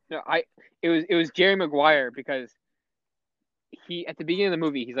 No, it was Jerry Maguire because he, at the beginning of the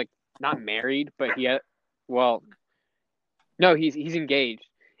movie, he's like not married, but no, he's engaged.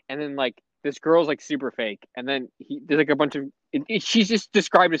 And then like this girl's like super fake. And then there's like a bunch of she's just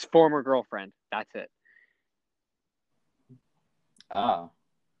described as former girlfriend. That's it. Oh.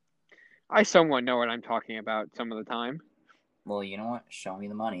 I somewhat know what I'm talking about some of the time. Well, you know what? Show me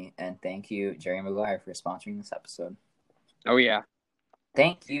the money. And thank you, Jerry Maguire, for sponsoring this episode. Oh, yeah.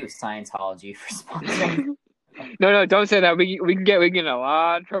 Thank you, Scientology, for sponsoring. No, don't say that. We can get in a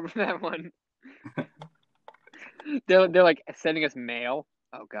lot of trouble for that one. They're like sending us mail.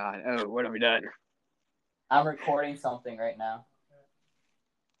 Oh, God. Oh, what have we done? I'm recording something right now.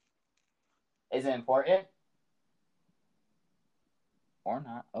 Is it important? Or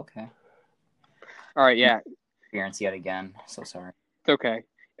not? Okay. All right, yeah. Interference yet again. So sorry. It's okay.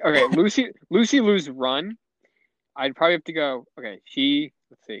 Okay, Lucy Liu's run. I'd probably have to go. Okay,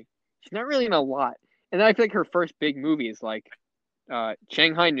 let's see. She's not really in a lot, and then I feel like her first big movie is like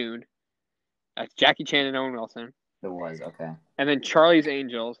Shanghai Noon. That's Jackie Chan and Owen Wilson. It was okay. And then Charlie's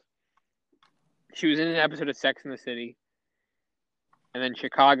Angels. She was in an episode of Sex and the City. And then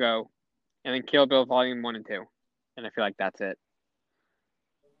Chicago, and then Kill Bill Volume 1 and 2. And I feel like that's it.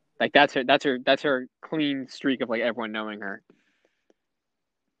 Like that's her clean streak of like everyone knowing her.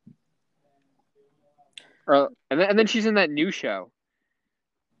 And then she's in that new show.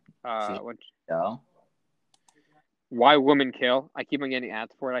 What show? Why Women Kill. I keep on getting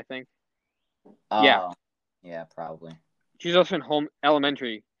ads for it, I think. Oh, yeah, probably. She's also in Home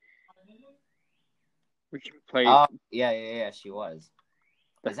Elementary. Which played yeah, she was.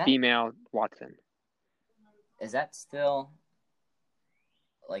 The female Watson. Is that still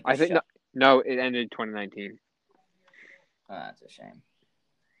like I think no, it ended 2019. Oh, that's a shame.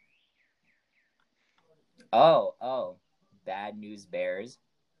 Oh. Bad News Bears.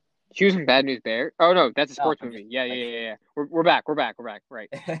 She was in Bad News Bears. Oh no, that's a sports movie. Yeah. We're back. Right.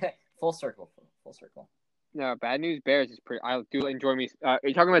 full circle. Full circle. No, Bad News Bears is pretty. I do enjoy me. Are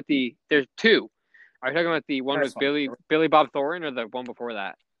you talking about the? There's two. Are you talking about the one First with one. Billy Bob Thornton or the one before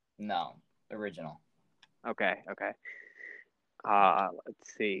that? No, original. Okay.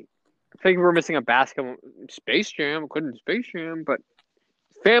 Let's see. I think we're missing a basketball Space Jam. Couldn't Space Jam, but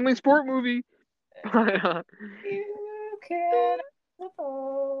family sport movie. You can.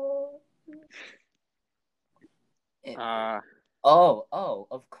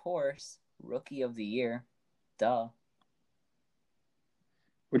 Of course, Rookie of the Year. Duh.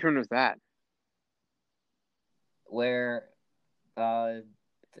 Which one was that? Where the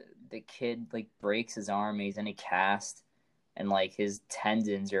kid like breaks his arm, he's in a cast, and like his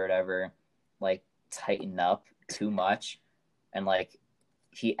tendons or whatever like tighten up too much, and like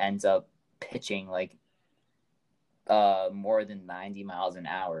he ends up pitching like more than 90 miles an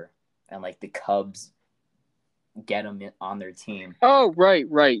hour, and like the Cubs get him on their team. Oh, right.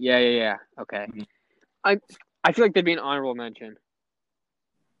 Yeah. Okay. Mhm. I feel like there'd be an honorable mention.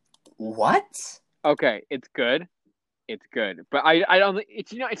 What? Okay, it's good, but I don't.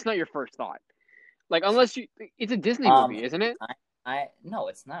 It's not your first thought. Like unless it's a Disney movie, isn't it? I no,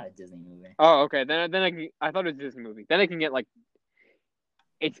 it's not a Disney movie. Oh, okay. Then I thought it was a Disney movie. Then I can get like,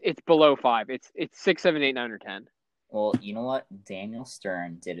 it's below 5. It's 6, 7, 8, 9, or 10. Well, you know what? Daniel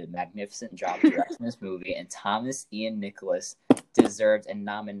Stern did a magnificent job directing this movie, and Thomas Ian Nicholas deserved a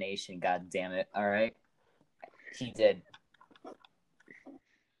nomination. God damn it! All right, he did.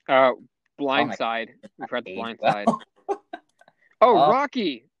 Blind Side. We've read the Blind Side. Oh,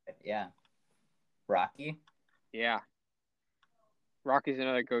 Rocky. Yeah, Rocky. Yeah, Rocky's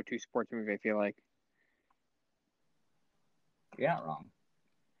another go-to sports movie. I feel like. You're not wrong.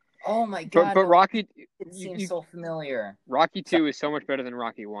 Oh my god! But Rocky. It seems so familiar. Rocky 2 is so much better than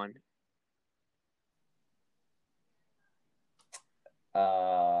Rocky 1.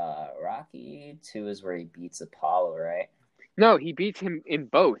 Rocky 2 is where he beats Apollo, right? No, he beats him in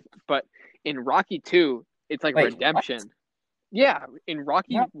both. But in Rocky 2, it's like redemption. What? Yeah, in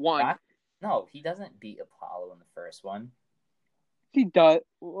Rocky 1. No, he doesn't beat Apollo in the first one. He does.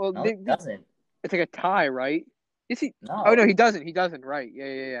 Well, no, he doesn't. It's like a tie, right? Is he? No. Oh no, he doesn't. He doesn't. Right?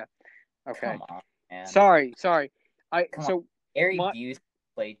 Yeah. Okay. Come on, man. Sorry. Gary Busey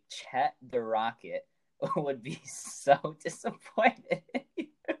played Chet the Rocket would be so disappointed.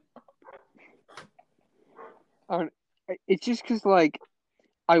 It's just because like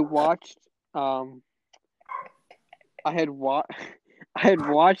I watched. I had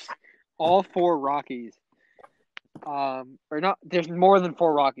watched all 4 Rockies. Or not. There's more than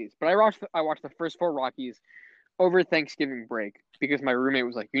 4 Rockies, but I watched the first 4 Rockies over Thanksgiving break because my roommate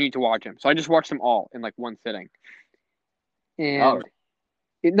was like, "You need to watch them." So I just watched them all in like one sitting. And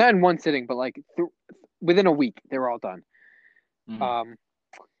not in one sitting, but like within a week, they were all done. Mm-hmm.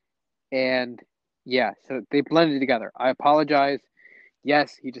 And yeah, so they blended together. I apologize.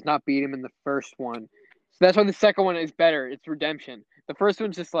 Yes, he does not beat him in the first one. So that's why the second one is better. It's redemption. The first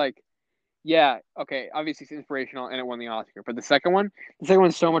one's just like, yeah, okay, obviously it's inspirational and it won the Oscar. But the second one's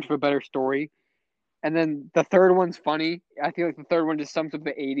so much of a better story. And then the third one's funny. I feel like the third one just sums up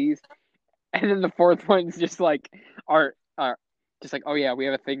the 80s. And then the fourth one's just like just like, oh yeah, we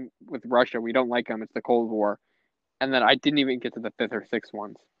have a thing with Russia. We don't like them. It's the Cold War. And then I didn't even get to the 5th or 6th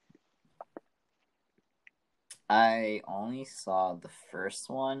ones. I only saw the first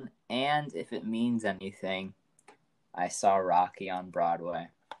one, and if it means anything, I saw Rocky on Broadway.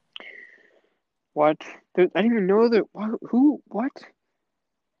 What? I didn't even know that. Who? What?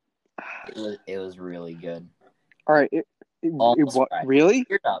 It was really good. All right. Really?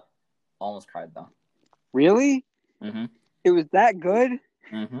 Teared up. Almost cried though. Really? Mm-hmm. It was that good?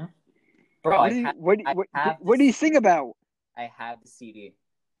 Mm-hmm. Bro, what did he sing about? I have the CD.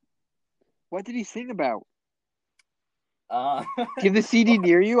 What did he sing about? Do you have the CD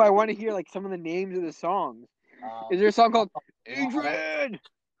near you? I want to hear like some of the names of the songs. Is there a song called Adrian?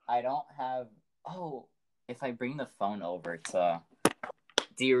 I don't have. Oh, if I bring the phone over to.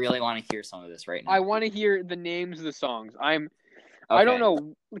 Do you really want to hear some of this right now? I want to hear the names of the songs. I don't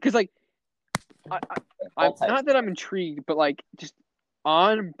know because like I'm not that I'm intrigued, but like just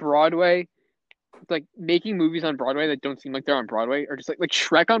on Broadway, like making movies on Broadway that don't seem like they're on Broadway, or just like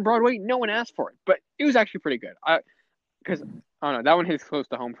Shrek on Broadway. No one asked for it, but it was actually pretty good. Because I don't know, that one hits close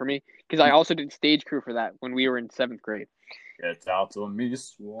to home for me because I also did stage crew for that when we were in 7th grade. It's out to me,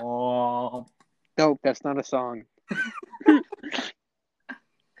 swamp. Nope, that's not a song.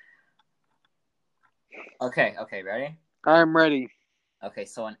 Okay, ready? I'm ready. Okay,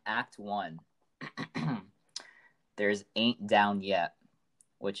 so in Act 1, there's Ain't Down Yet,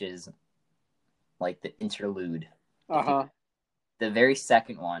 which is like the interlude. Uh-huh. The very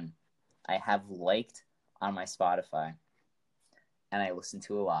second one I have liked on my Spotify, and I listen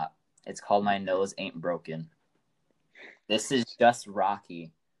to a lot. It's called My Nose Ain't Broken. This is just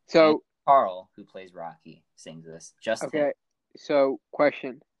Rocky. So and Carl, who plays Rocky, sings this. Just okay. him. So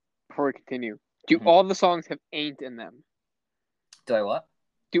question before we continue: do all the songs have "ain't" in them? Do I what?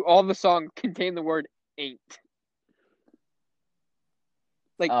 Do all the songs contain the word "ain't"?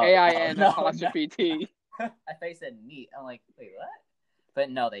 Like AIN apostrophe T. I thought you said neat. I'm like, wait, what? But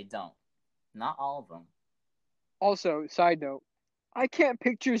no, they don't. Not all of them. Also, side note, I can't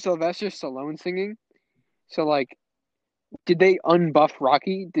picture Sylvester Stallone singing. So, like, did they unbuff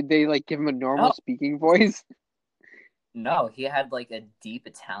Rocky? Did they, like, give him a normal speaking voice? No, he had, like, a deep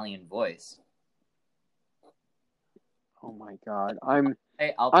Italian voice. Oh, my God.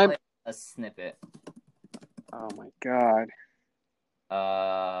 I'll play a snippet. Oh, my God.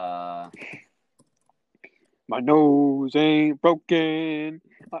 My nose ain't broken.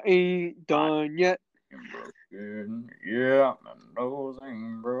 I ain't done yet. Yeah, my nose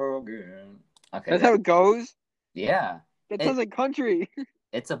ain't broken. Okay, that's how it goes? Yeah. That sounds like country.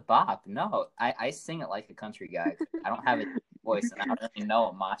 It's a bop. No, I sing it like a country guy. I don't have a voice, and I don't really know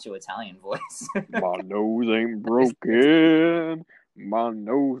a macho Italian voice. My nose ain't broken. My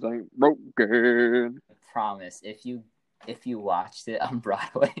nose ain't broken. I promise, if you watched it on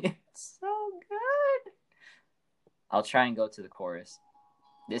Broadway, it's so good. I'll try and go to the chorus.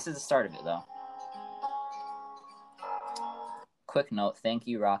 This is the start of it, though. Quick note, thank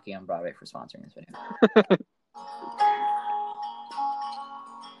you, Rocky on Broadway, for sponsoring this video.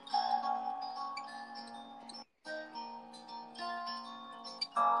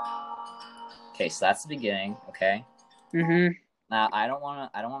 Okay, so that's the beginning, okay? Mm-hmm. Now, I don't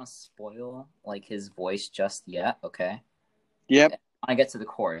want to spoil, like, his voice just yet, okay? Yep. I want to get to the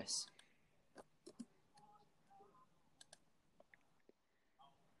chorus.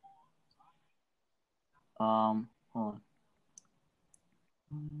 Hold on.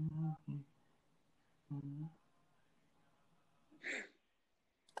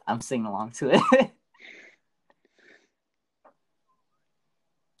 I'm singing along to it.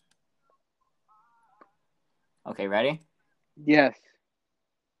 Okay, ready? Yes.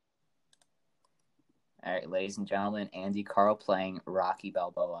 All right, ladies and gentlemen, Andy Carl playing Rocky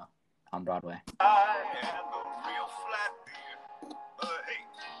Balboa on Broadway. I am a real flat beer, but hey,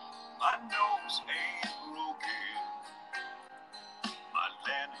 my nose ain't broken. My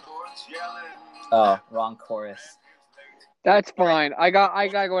landlord's yelling. Oh, wrong chorus. That's fine. I got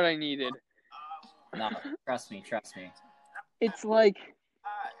what I needed. No, trust me. It's like...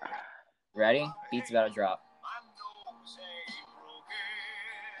 Ready? Beat's about to drop. My nose ain't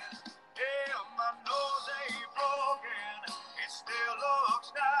broken. Yeah, my nose ain't broken. It still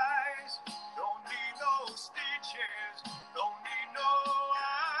looks nice. Don't need no stitches. Don't need no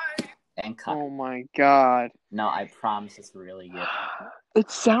eye. And cut. Oh my God. No, I promise it's really good.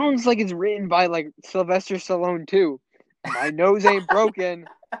 It sounds like it's written by, like, Sylvester Stallone, too. My nose ain't broken.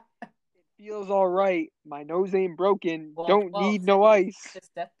 It feels all right. My nose ain't broken. Don't need no ice. To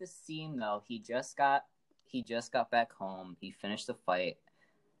set the scene, though, he just got back home. He finished the fight,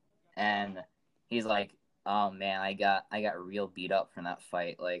 and he's like, "Oh man, I got real beat up from that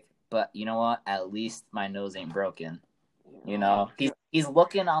fight." Like, but you know what? At least my nose ain't broken. You know, he's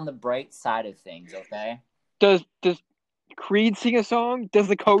looking on the bright side of things. Okay. Does Creed sing a song? Does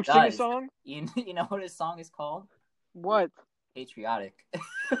the coach sing a song? You know what his song is called? What? Patriotic.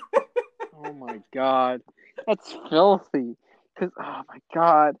 Oh my God, that's filthy. Cause oh my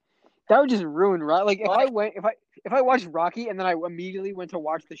God, that would just ruin Rocky. Like if I watched Rocky and then I immediately went to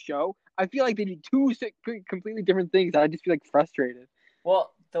watch the show, I feel like they'd be two completely different things. I'd just be like frustrated.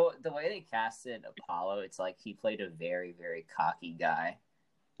 Well, the way they casted Apollo, it's like he played a very, very cocky guy.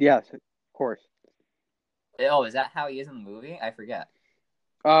 Yes, of course. Oh, is that how he is in the movie? I forget.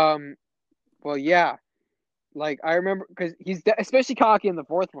 Well, yeah. Like I remember because he's especially cocky in the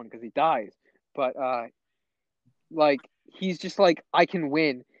fourth one because he dies. But like he's just like I can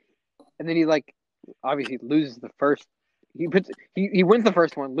win, and then he like obviously loses the first. He wins the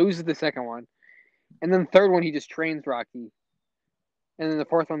first one, loses the second one, and then the third one he just trains Rocky, and then the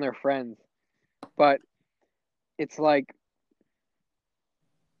fourth one they're friends. But it's like,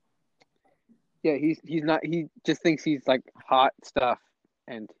 yeah, he's not. He just thinks he's like hot stuff,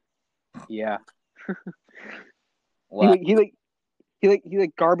 and yeah. What? He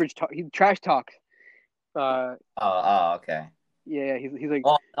garbage talk. He trash talks. Okay. Yeah, he's like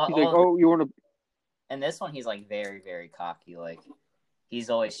oh, you want to. And this one, he's like very, very cocky. Like he's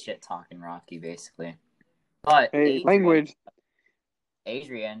always shit talking Rocky, basically. But hey, language.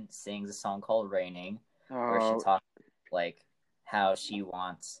 Adrian sings a song called "Raining," where she talks like how she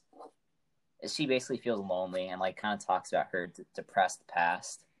wants she basically feels lonely and like kind of talks about her depressed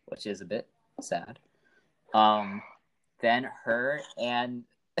past, which is a bit sad. Then her and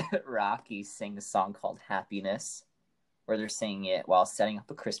Rocky sing a song called Happiness, where they're singing it while setting up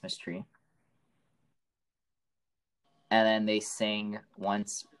a Christmas tree. And then they sing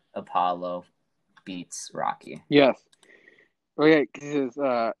Once Apollo Beats Rocky. Yes. Okay, because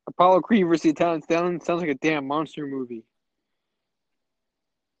Apollo Creed versus the Italian Stallion sounds like a damn monster movie.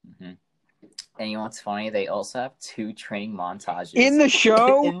 Mm-hmm. And you know what's funny? They also have 2 training montages In the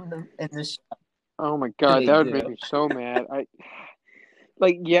show? in the show. Oh my god, that would make me so mad.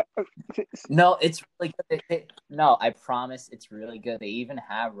 No, it's really good. No, I promise it's really good. They even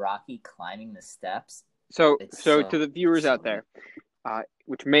have Rocky climbing the steps. So to the viewers out there,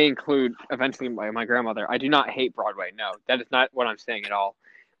 which may include eventually my grandmother, I do not hate Broadway. No, that is not what I'm saying at all.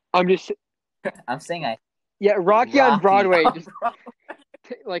 I'm saying Rocky on Broadway just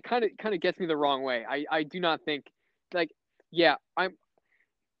like kind of gets me the wrong way. I do not think I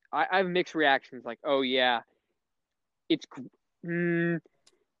have mixed reactions. Like, oh yeah, it's.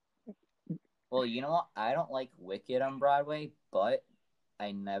 Well, you know what? I don't like Wicked on Broadway, but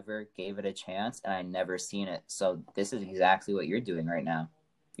I never gave it a chance and I never seen it. So this is exactly what you're doing right now.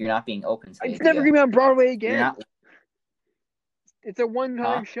 You're not being open to the idea. It's never gonna be on Broadway again. It's a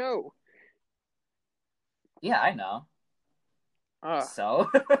one-time show. Yeah, I know. So,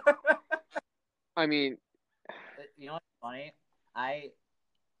 I mean, you know what's funny? I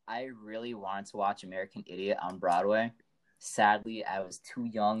really wanted to watch American Idiot on Broadway. Sadly, I was too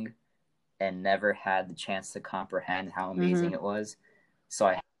young and never had the chance to comprehend how amazing it was. So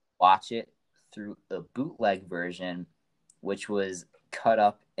I had to watch it through the bootleg version, which was cut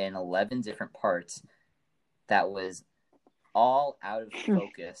up in 11 different parts that was all out of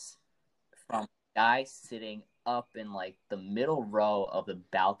focus from a guy sitting up in like the middle row of the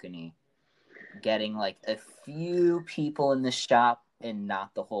balcony getting like a few people in the shop and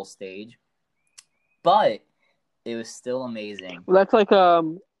not the whole stage. But it was still amazing. Well, that's like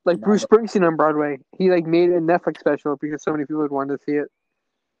Bruce Springsteen on Broadway. He like made a Netflix special because so many people had wanted to see it.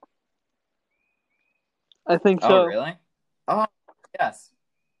 I think so. Oh, really? Oh, yes.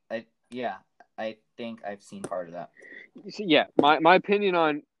 I think I've seen part of that. Yeah, my opinion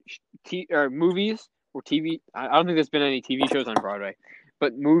on movies or TV. I don't think there's been any TV shows on Broadway,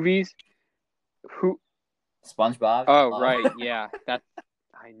 but movies. SpongeBob. Oh, right, yeah. That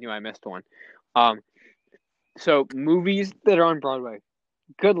I knew I missed one. So movies that are on Broadway,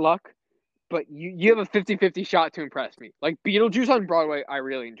 good luck, but you have a 50-50 shot to impress me. Like Beetlejuice on Broadway, I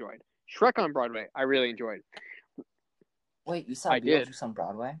really enjoyed. Shrek on Broadway, I really enjoyed. Wait, you saw Beetlejuice on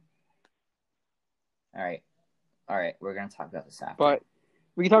Broadway? All right. We're gonna talk about this after. But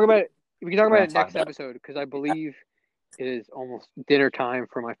we can talk about it next episode because I believe it is almost dinner time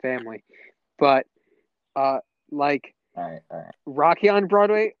for my family. But all right. Rocky on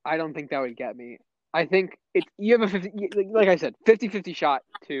Broadway, I don't think that would get me. I think you have a 50, like I said, 50-50 shot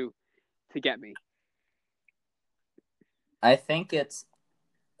to get me. I think it's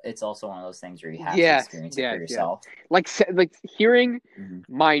also one of those things where you have to experience it for yourself. Yes. Like hearing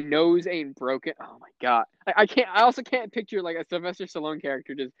My Nose Ain't Broken. Oh my god, I can't. I also can't picture like a Sylvester Stallone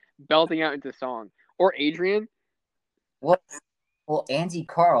character just belting out into song or Adrian. Well, Andy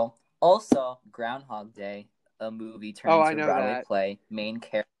Carl also Groundhog Day, a movie turned into a Broadway play. Main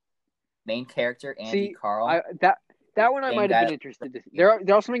character Andy Carl. That one I might have been interested to see.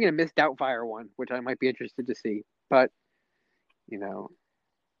 They're also making a Miss Doubtfire one, which I might be interested to see. But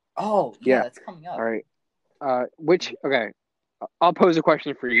Oh yeah, that's coming up. All right. I'll pose a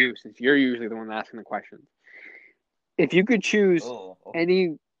question for you since you're usually the one asking the questions. If you could choose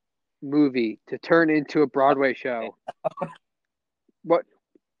any movie to turn into a Broadway show,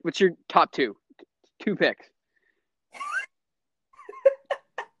 what's your top two picks?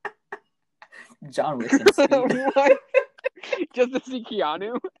 John Wick and Speed. What? Just to see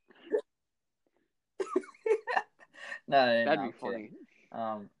Keanu? No, that'd be funny.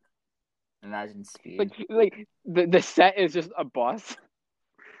 Imagine Speed. Like the set is just a bus.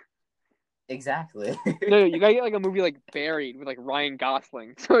 Exactly. No, you gotta get like a movie like Buried with like Ryan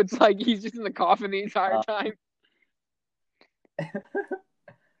Gosling. So it's like he's just in the coffin the entire time.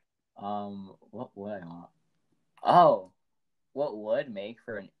 What would I want? Oh, what would make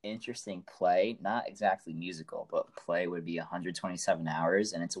for an interesting play? Not exactly musical, but play would be 127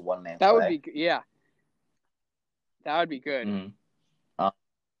 hours, and it's a one-man play. That would be That would be good. Mm-hmm.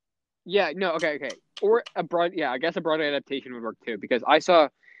 Okay. Or I guess a Broadway adaptation would work too because I saw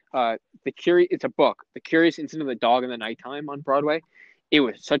it's a book, The Curious Incident of the Dog in the Nighttime on Broadway. It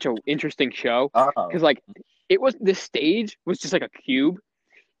was such an interesting show because like the stage was just like a cube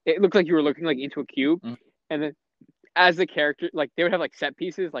it looked like you were looking like into a cube, Mhm. and then as the character, like they would have like set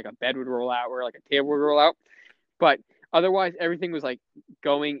pieces, like a bed would roll out or like a table would roll out, but otherwise everything was like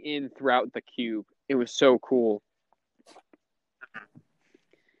going in throughout the cube. It was so cool.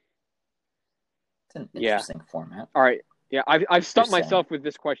 It's an Yeah. interesting format. All right. Yeah, I've stumped You're saying. myself with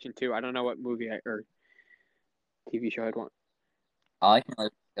this question too. I don't know what movie or TV show I'd want. All I can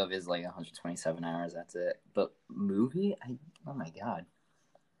think of is like 127 hours. That's it. But movie, oh my god,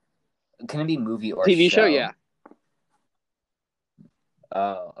 can it be movie or TV show? Yeah.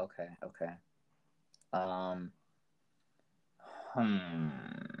 Oh, okay. Um, hmm.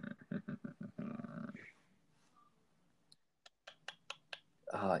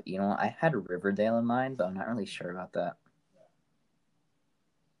 You know, I had Riverdale in mind, but I'm not really sure about that.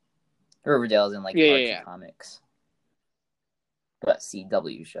 Riverdale's in like Archie Comics, but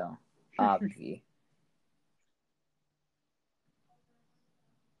CW show, obviously.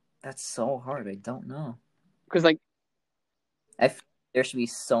 That's so hard. I don't know. Because like, there should be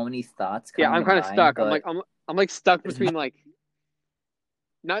so many thoughts. I'm kind of stuck. But... I'm like stuck between like,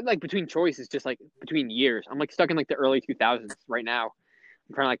 not like between choices, just like between years. I'm like stuck in like the early 2000s right now.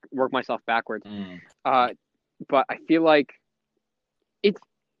 I'm trying to like work myself backwards. But I feel like it's.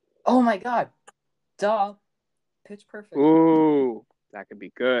 Oh my god! Duh. Pitch Perfect. Ooh, that could be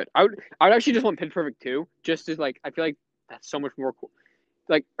good. I would actually just want Pitch Perfect 2, just as like I feel like that's so much more cool.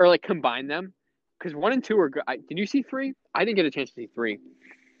 Like or like combine them, because 1 and 2 are good. Did you see 3? I didn't get a chance to see 3.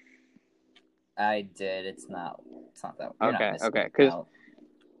 I did. It's not that. Okay. Because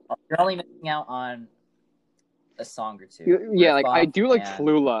you're only missing out on a song or two. Yeah, like I do like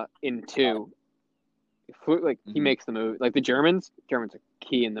Flula in 2. Like he makes the movie. Like the Germans are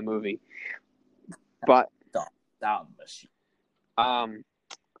key in the movie. But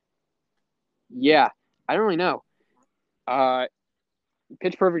yeah, I don't really know.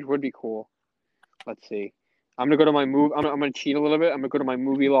 Pitch Perfect would be cool. Let's see. I'm gonna go to my move. I'm gonna cheat a little bit. I'm gonna go to my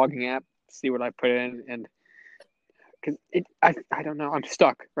movie logging app, see what I put in, and because I don't know. I'm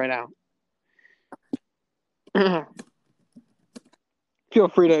stuck right now. Feel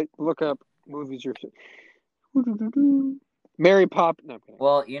free to look up movies or Mary Pop. No.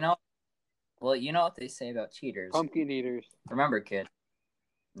 Well, you know what they say about cheaters. Pumpkin eaters. Remember, kid.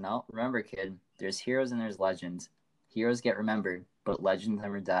 There's heroes and there's legends. Heroes get remembered, but legends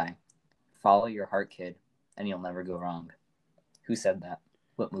never die. Follow your heart, kid, and you'll never go wrong. Who said that?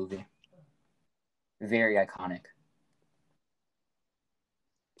 What movie? Very iconic.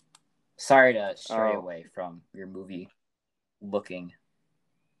 Sorry to stray away from your movie looking.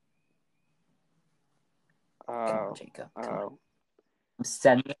 Come on, Jacob. Come on. I'm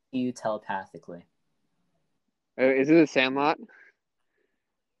sending it to you telepathically. Is it a Sandlot?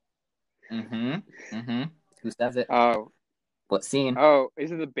 Mm-hmm. Who says it? Oh. What scene? Oh,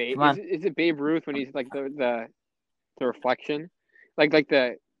 is it the Babe? Is it Babe Ruth when he's like the reflection, like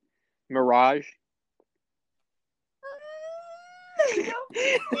the mirage?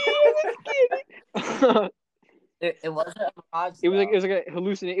 It wasn't a mirage. It was like a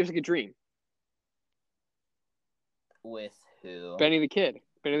hallucination. It was like a dream. With who? Benny the Kid.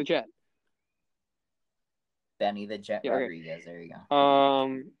 Benny the Jet. Benny the Jet Rodriguez. Okay. There you go.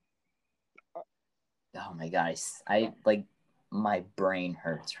 Oh my god, I like my brain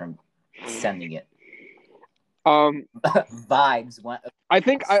hurts from sending it. Vibes went. I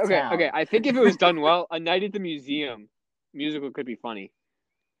think I think if it was done well, A Night at the Museum musical could be funny.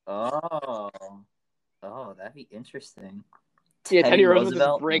 Oh, that'd be interesting. Yeah, Teddy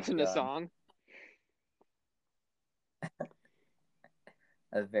Roosevelt just breaks into song.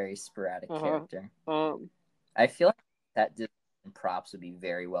 A very sporadic character. I feel like that props would be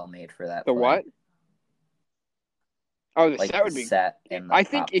very well made for that. The play. What? Oh, the set would be. Set I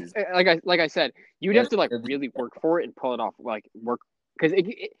think it's like I said, you'd have to like really work for it and pull it off. Like work because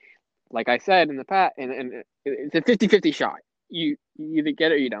it like I said in the past, and it's a 50-50 shot. You either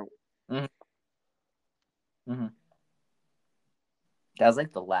get it or you don't. Mm-hmm. That was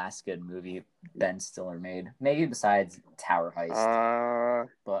like the last good movie Ben Stiller made, maybe besides Tower Heist.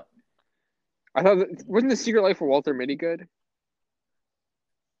 But I thought wasn't The Secret Life of Walter Mitty good?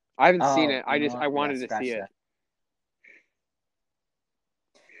 I haven't seen it. I wanted to see it.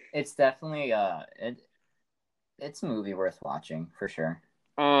 It's definitely it's a movie worth watching for sure.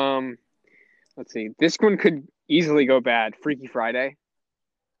 Let's see. This one could easily go bad. Freaky Friday.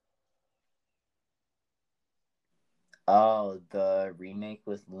 Oh, the remake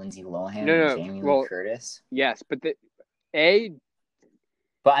with Lindsay Lohan and Jamie Lee Curtis. Yes, but But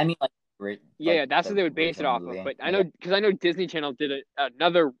I mean, that's what they would base it off of. But I know because I know Disney Channel did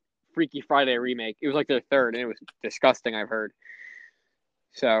another Freaky Friday remake. It was like their third, and it was disgusting. I've heard.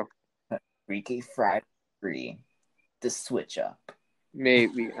 So Freaky Friday 3, the switch up.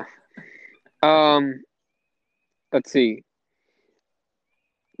 maybe. Let's see.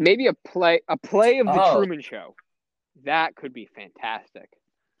 Maybe a play of the Oh, Truman Show. That could be fantastic.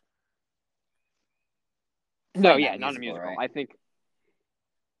 No, probably yeah, not not a musical, musical. right? I think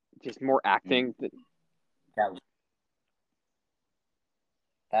just more acting. That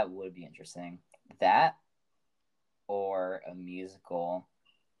that would be interesting. That or a musical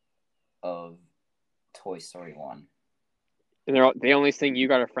of Toy Story 1. And they only sing "You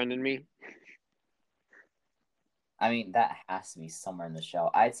Got a Friend in Me." I mean, that has to be somewhere in the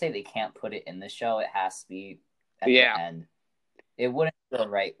show. I'd say they can't put it in the show. It has to be at Yeah. the end. It wouldn't feel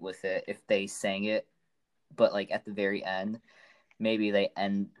right with it if they sang it, but like at the very end, maybe they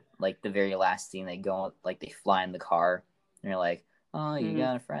end like the very last scene. They go like they fly in the car, and you're like, "Oh, you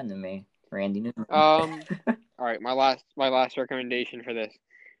got a friend in me, Randy Newman." All right, my last recommendation for this.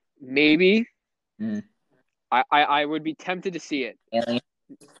 Maybe Mm. I would be tempted to see it. Alien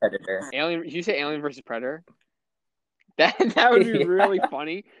Predator. Alien. Did you say Alien versus Predator? That would be really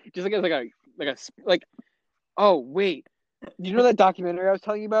funny. Just like as like. Oh wait, do you know that documentary I was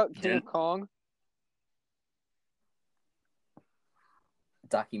telling you about, King of Kong?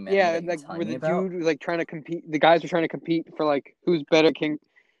 Documentary Yeah, that you're like telling where me the about? dude was like trying to compete. The guys were trying to compete for like who's better king.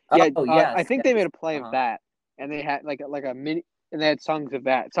 Yeah, Oh yes, I think yes. they made a play of Uh-huh. that, and they had like a mini, and they had songs of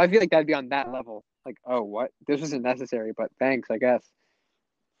that. So I feel like that'd be on that level. Like, oh, what? This isn't necessary, but thanks, I guess.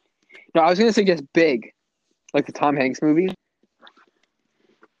 No, I was gonna suggest Big, like the Tom Hanks movie.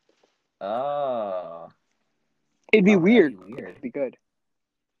 Oh, It'd be that'd weird. be weird. It'd be good.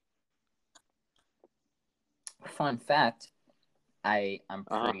 Fun fact: I'm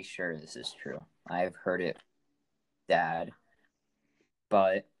Uh-huh. pretty sure this is true. I've heard it, Dad,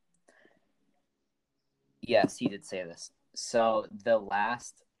 but yes, he did say this. So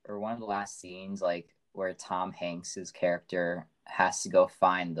one of the last scenes, like where Tom Hanks's character has to go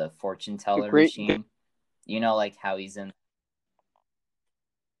find the fortune The teller great. machine. You know, like how he's in.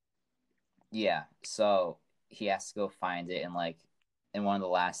 Yeah, so he has to go find it, and like in one of the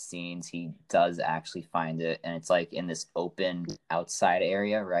last scenes, he does actually find it, and it's like in this open outside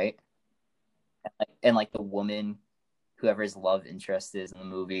area, right? And like the woman, whoever his love interest is in the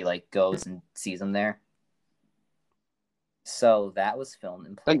movie, like goes and sees him there. So that was filmed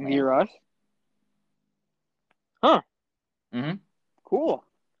in Like Playland. near us. Huh. Mm-hmm. Cool.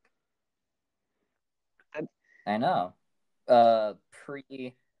 I know.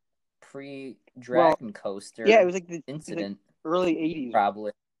 Pre Dragon Coaster Yeah, it was like incident, early '80s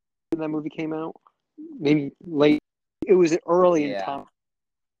probably. when that movie came out. Maybe late. It was early in Yeah. time.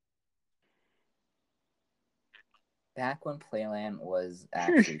 Back when Playland was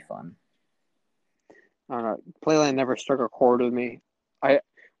actually fun. I don't know. Playland never struck a chord with me.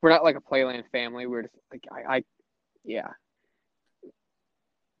 We're not like a Playland family. We're just like yeah.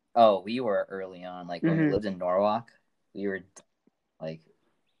 Oh, we were early on. Like when we Mhm. lived in Norwalk, we were like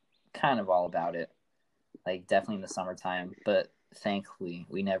kind of all about it. Like definitely in the summertime, but thankfully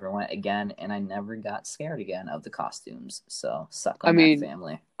we never went again, and I never got scared again of the costumes. So suck on that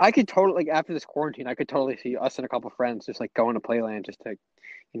family. I could totally, like, after this quarantine, I could totally see us and a couple friends just like going to Playland just to,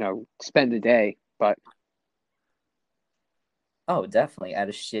 spend a day. But Oh, definitely at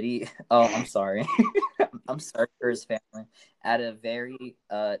a shitty. Oh, I'm sorry. I'm sorry for his family. At a very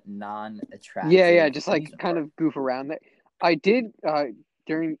non-attractive. yeah, just like amusement kind park. of goof around that. I did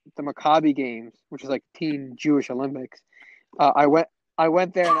during the Maccabi Games, which is like Teen Jewish Olympics. I went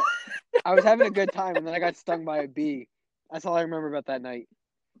there and I was having a good time, and then I got stung by a bee. That's all I remember about that night.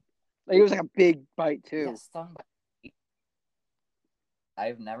 Like, it was like a big bite too. Yeah, stung by a bee.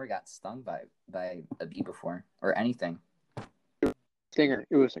 I've never got stung by a bee before or anything. Stinger.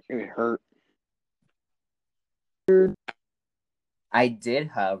 It hurt. I did,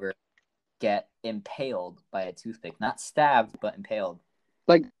 however, get impaled by a toothpick. Not stabbed, but impaled.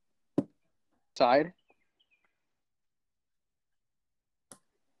 Like side.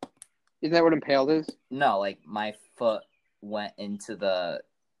 Isn't that what impaled is? No, like my foot went into the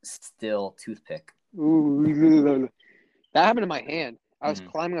steel toothpick. Ooh, that happened to my hand. I was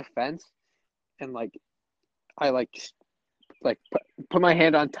Mhm. climbing a fence, and I just put my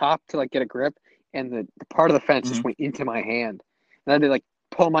hand on top to like get a grip, and the part of the fence just went into my hand, and I had to like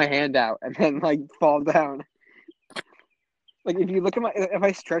pull my hand out and then like fall down. Like if you look at if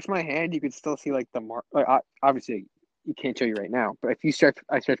I stretch my hand, you could still see like the mark. Like obviously you can't show you right now, but if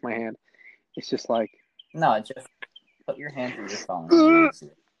I stretch my hand, it's just like No, just put your hand through your phone.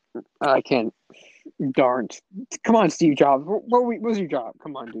 I can't. Darn. Come on, Steve Jobs. What was your job?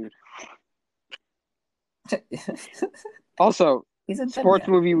 Come on, dude. Also, He's a dead Sports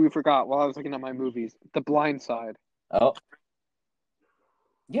man. movie we forgot while I was looking at my movies. The Blind Side. Oh.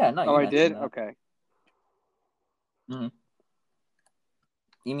 Yeah, no, Oh, you I did? mentioned that. Okay. Mm-hmm.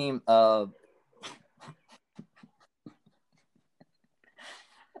 You mean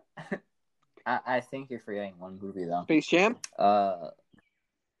I think you're forgetting one movie though. Space Jam?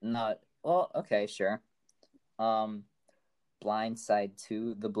 Not well, okay, sure. Blind Side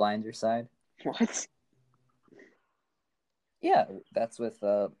 2, The Blinder Side. What? Yeah, that's with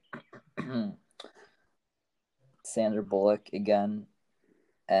Sandra Bullock again.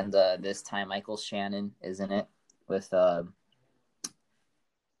 And this time Michael Shannon is in it with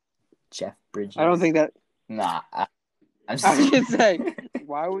Jeff Bridges. I don't think that... Nah, I'm I just was going to say,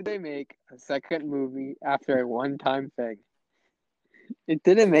 why would they make a second movie after a one-time thing? It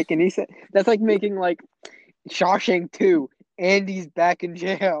didn't make any sense. That's like making, like, Shawshank 2, Andy's back in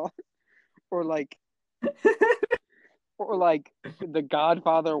jail. Or like The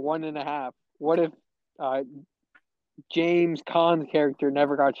Godfather 1.5. What if James Caan's character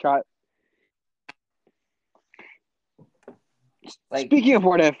never got shot? like, Speaking of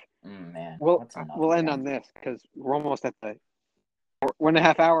what if, man, we'll end on this because we're almost at the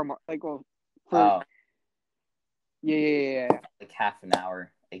 1.5 hour mark. Like, well, yeah. Like half an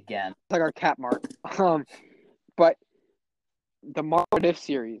hour again. It's like our cap mark. But the What If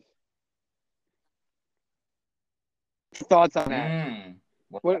series. Thoughts on that?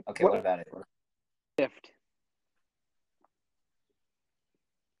 What about it? If.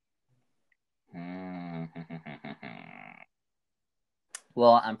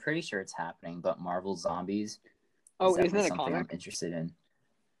 Well, I'm pretty sure it's happening, but Marvel Zombies. Oh, isn't it a something comic? I'm interested in.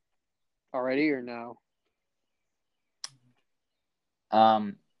 Already or no?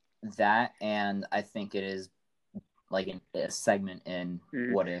 That, and I think it is like a segment in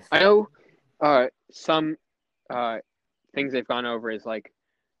What If. I know some things they've gone over is like,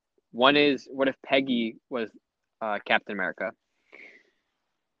 one is what if Peggy was Captain America,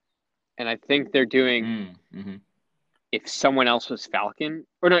 and I think they're doing if someone else was Falcon,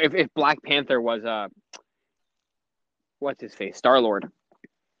 or no, if Black Panther was what's his face, Star-Lord.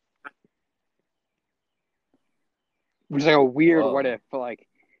 Which is like a weird what if, but like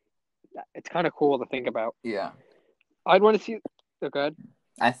it's kind of cool to think about. Yeah, I'd want to see. Oh, go ahead.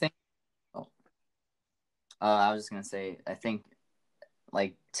 I think. I was just gonna say, I think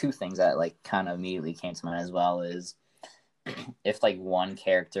like two things that like kind of immediately came to mind as well is if like one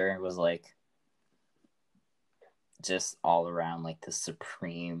character was like just all around like the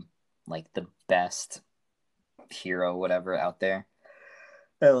supreme, like the best hero, whatever out there,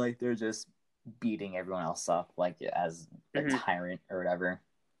 and like they're just beating everyone else up like as a tyrant or whatever.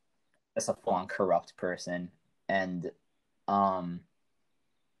 As a full-on corrupt person, and oh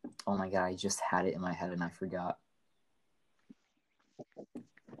my god, I just had it in my head and I forgot.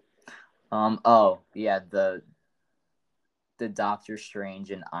 Oh yeah, the Doctor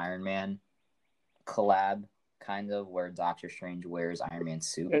Strange and Iron Man collab, kind of, where Doctor Strange wears Iron Man's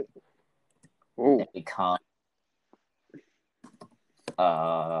suit. It becomes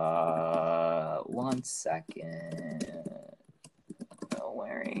 1 second.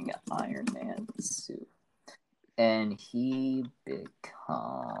 Wearing Iron Man's suit, and he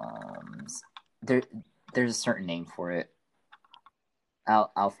becomes there's a certain name for it.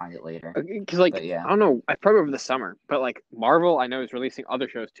 I'll find it later. Because like yeah. I don't know, I probably over the summer, but like Marvel, I know is releasing other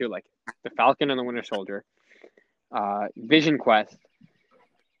shows too, like The Falcon and the Winter Soldier, Vision Quest,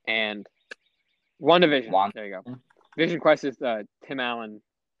 and WandaVision. There you go. Vision Quest is Tim Allen,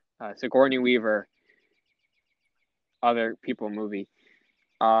 Sigourney Weaver, other people movie.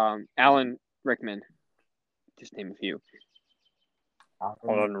 Alan Rickman, just name a few.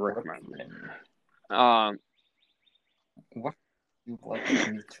 Alan Rickman. What you like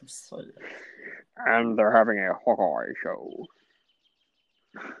me to say? And they're having a Hawkeye show.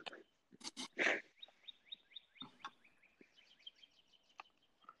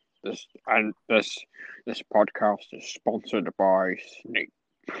 This podcast is sponsored by Snape.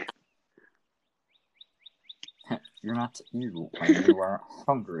 You're not evil when you are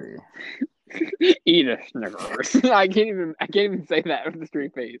hungry. Eat a Snickers. I can't even say that with a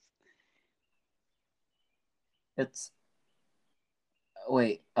straight face. It's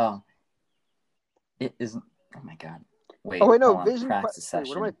wait. Oh, it isn't. Oh my god. Wait. Oh wait, no. Vision Quest.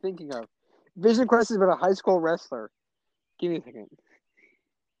 What am I thinking of? Vision Quest is about a high school wrestler. Give me a second.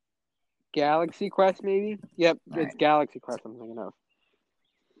 Galaxy Quest, maybe? Yep, it's Galaxy Quest I'm thinking of.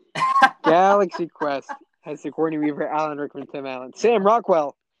 Galaxy Quest has Sigourney Weaver, Alan Rickman, Tim Allen, Sam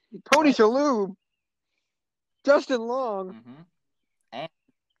Rockwell, Tony Shalhoub, Justin Long, and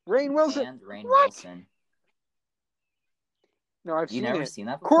Rainn Wilson. Wilson. No, I've You seen never it. seen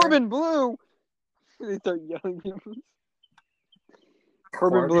that before? Corbin Blue. They start yelling.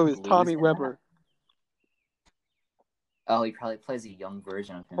 Corbin Blue is Blue's Tommy in that? Webber, Oh, he probably plays a young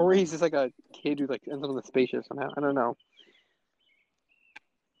version of him. or then. he's just like a kid who like ends up in the spaceship somehow. I don't know.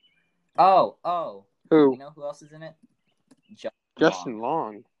 Oh. Who? You know who else is in it? Justin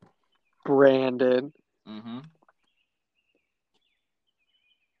Long. Brandon. Mm-hmm.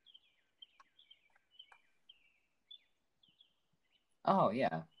 Oh,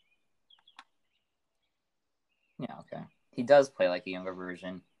 yeah. Yeah, okay. He does play like a younger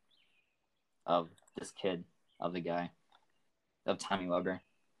version of this kid, of the guy, of Tommy Webber.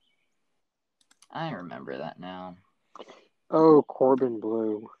 I remember that now. Oh, Corbin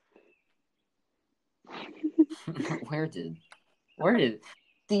Blue. Where did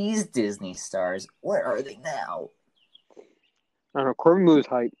these Disney stars, where are they now? I don't know. Corbin Blue is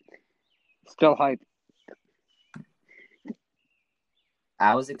hype. Still hype.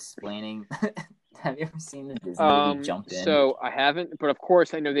 I was explaining. Have you ever seen the Disney movie Jump In? So I haven't, but of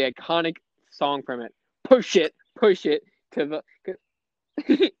course I know the iconic song from it. Push it to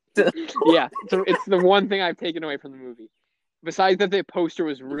the. Yeah, so it's the one thing I've taken away from the movie. Besides that, the poster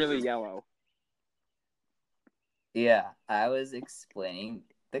was really yellow. Yeah, I was explaining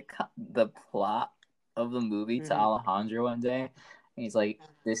the plot of the movie to Mhm. Alejandro one day, and he's like,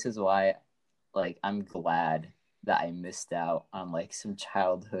 "This is why, like, I'm glad that I missed out on like some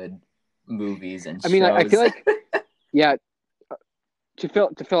childhood movies and I mean, shows." I feel like, yeah, to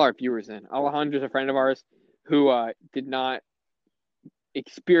fill our viewers in, Alejandro's a friend of ours who did not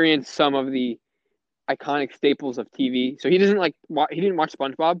experience some of the iconic staples of TV. So he doesn't like he didn't watch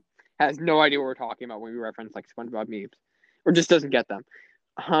SpongeBob. Has no idea what we're talking about when we reference like SpongeBob memes, or just doesn't get them.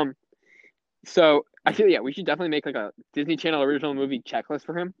 So I feel we should definitely make like a Disney Channel original movie checklist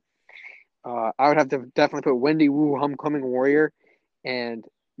for him. I would have to definitely put Wendy Wu, Homecoming Warrior, and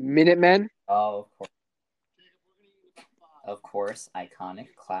Minutemen. Oh, of course,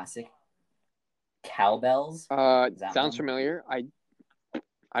 iconic, classic. Cowbells. Sounds familiar. I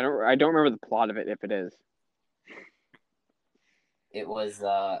don't remember the plot of it if it is. It was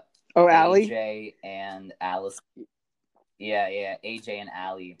Allie? AJ and Alice. Yeah, AJ and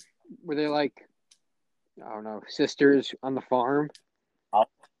Allie. Were they like, I don't know, sisters on the farm? All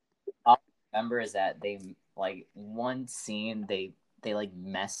I remember is that they like one scene they like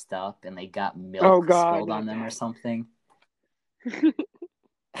messed up and they got milk spilled on them or something.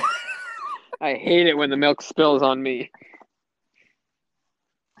 I hate it when the milk spills on me.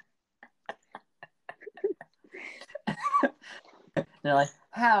 They're like,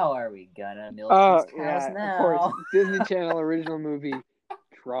 how are we gonna milk these cows now? Of course, Disney Channel original movie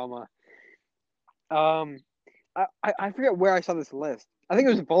trauma. I forget where I saw this list. I think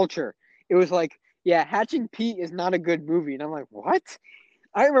it was Vulture. It was like, yeah, Hatching Pete is not a good movie, and I'm like, what?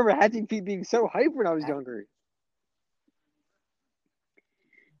 I remember Hatching Pete being so hype when I was younger.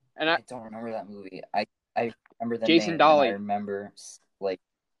 And I don't remember that movie. I remember the Jason name. Dolley. I remember like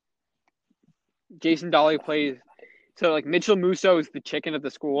Jason Dolley plays. So like Mitchell Musso is the chicken at the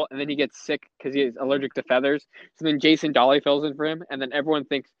school, and then he gets sick because he is allergic to feathers. So then Jason Dolley fills in for him, and then everyone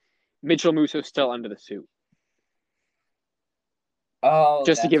thinks Mitchell Musso's still under the suit. Oh,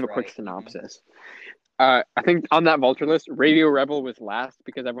 just to give a quick synopsis. I think on that Vulture list, Radio Rebel was last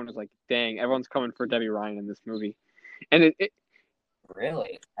because everyone was like, "Dang, everyone's coming for Debbie Ryan in this movie," and it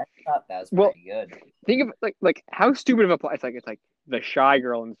really, I thought that was pretty good. Think of like how stupid of a plot. It's like the shy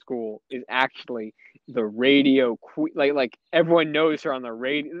girl in school is actually the radio queen. Like everyone knows her on the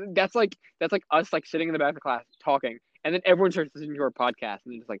radio. That's like us like sitting in the back of the class talking, and then everyone starts listening to our podcast,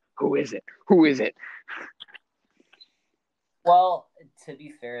 and it's like, who is it? Who is it? Well, to be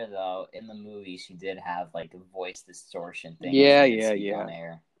fair though, in the movie she did have like a voice distortion thing. Yeah. On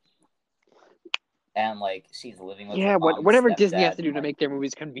air. And like she's living with whatever Disney has to do to make their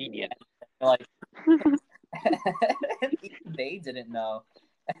movies convenient. Like they didn't know,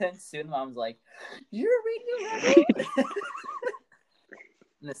 and then soon mom's like, "You're a radio rebel."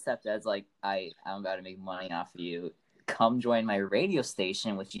 And the stepdad's like, I'm about to make money off of you. Come join my radio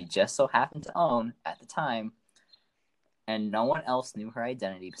station, which you just so happened to own at the time. And no one else knew her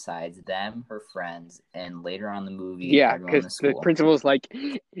identity besides them, her friends, and later on in the movie, yeah, because the principal's like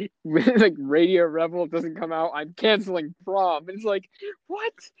Radio Rebel doesn't come out, I'm canceling prom. It's like,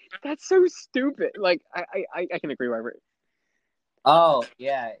 what? That's so stupid. Like, I can agree with it. Oh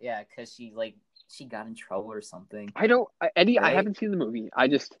yeah, because she got in trouble or something. Eddie, right? I haven't seen the movie.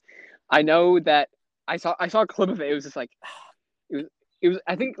 I know that I saw a clip of it. It was just like, it was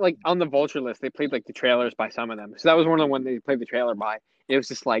I think like on the Vulture list they played like the trailers by some of them. So that was one of the ones they played the trailer by, It was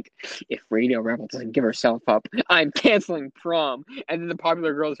just like, if Radio Rebel doesn't give herself up, I'm canceling prom. And then the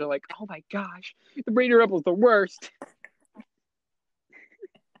popular girls are like, oh my gosh, the Radio Rebel's the worst.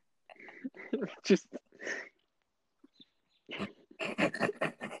 Just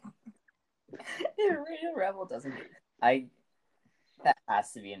Radio Rebel doesn't. That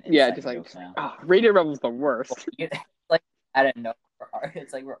has to be an yeah, inside just like, joke now. oh, Radio Rebel's the worst. Like out of nowhere,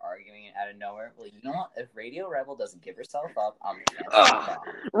 it's like we're arguing it out of nowhere. Well, you know what? If Radio Rebel doesn't give herself up, I'm canceling prom.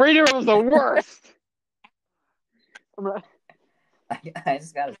 Radio Rebel's the worst. I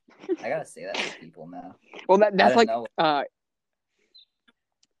just gotta say that to people now. Well, that's like nowhere.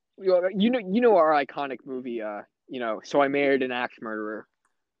 you know our iconic movie, So I Married an Axe Murderer.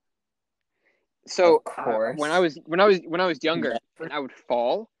 So Of course. when I was younger and I would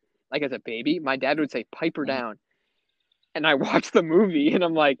fall, like as a baby, my dad would say, "Pipe her down," and I watched the movie and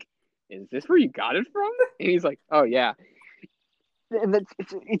I'm like, "Is this where you got it from?" And he's like, "Oh yeah." And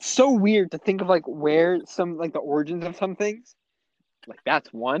it's so weird to think of like where some like the origins of some things, like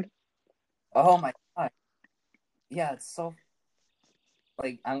that's one. Oh my god. Yeah, it's so.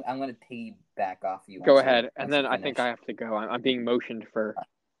 Like I'm gonna piggyback off you. Go ahead, and then I think I have to go. I'm being motioned for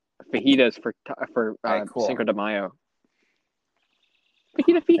fajitas for right, cool. Cinco de Mayo.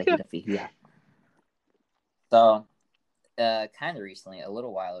 Fajita. So, kind of recently, a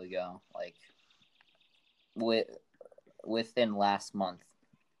little while ago, like within last month,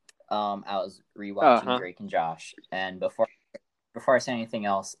 I was rewatching Drake and Josh, and before I say anything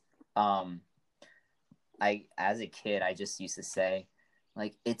else, I as a kid I just used to say,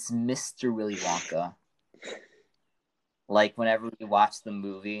 like, it's Mr. Willy Wonka. Like, whenever we watched the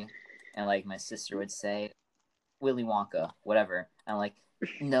movie, and, like, my sister would say, Willy Wonka, whatever. And I'm like,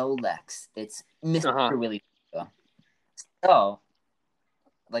 no, Lex, it's Mr. Willy Wonka. So,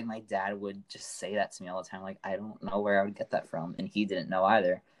 like, my dad would just say that to me all the time. Like, I don't know where I would get that from. And he didn't know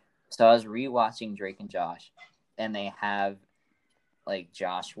either. So I was rewatching Drake and Josh, and they have, like,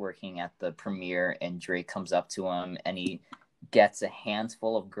 Josh working at the premiere, and Drake comes up to him, and he gets a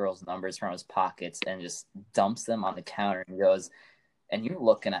handful of girls' numbers from his pockets and just dumps them on the counter and goes, and you're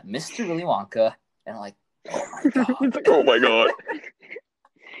looking at Mr. Willy Wonka, and I'm like, oh my god. It's like, oh my god.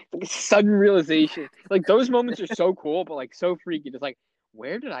 Like a sudden realization. Like, those moments are so cool, but like so freaky. It's like,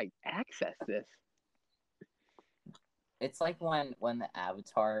 where did I access this? It's like when the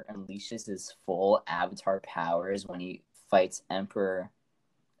Avatar unleashes his full Avatar powers when he fights Emperor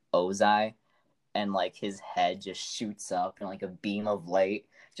Ozai. And, like, his head just shoots up and, like, a beam of light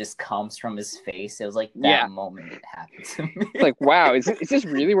just comes from his face. It was, like, that moment it happened to me. It's like, wow, is this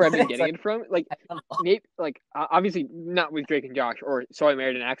really where I've been getting it from? Like, maybe, like, obviously not with Drake and Josh or So I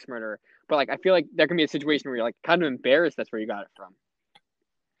Married an Axe Murderer. But, like, I feel like there can be a situation where you're, like, kind of embarrassed that's where you got it from.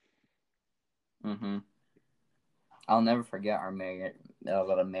 Mm-hmm. I'll never forget our Married an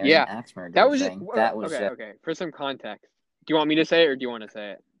Axe Murderer that was thing. Okay. For some context. Do you want me to say it or do you want to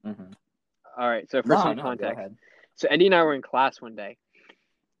say it? Mm-hmm. All right, so for some context, so Eddie and I were in class one day,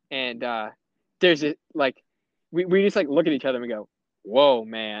 and there's a, like, we just, like, look at each other and we go, whoa,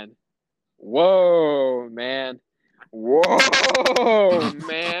 man, whoa, man, whoa,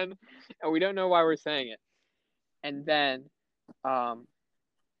 man, and we don't know why we're saying it. And then, no,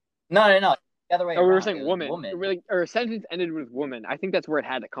 the other way around. We were saying woman. Really, or a sentence ended with woman. I think that's where it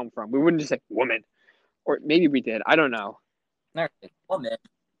had to come from. We wouldn't just say woman, or maybe we did. I don't know. No, woman.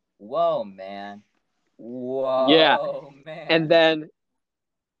 Whoa, man. Whoa, yeah. Man. And then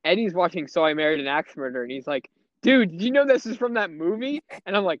Eddie's watching So I Married an Axe Murderer, and he's like, dude, did you know this is from that movie?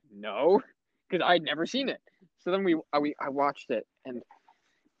 And I'm like, no, because I'd never seen it. So then I watched it, and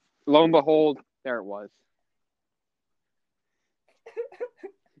lo and behold, there it was.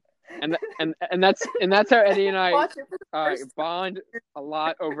 And that's how Eddie and I bond a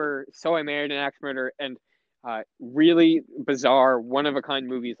lot over So I Married an Axe Murderer and really bizarre, one-of-a-kind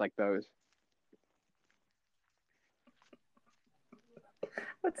movies like those.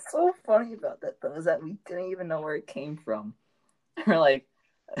 What's so funny about that, though, is that we didn't even know where it came from. We're like,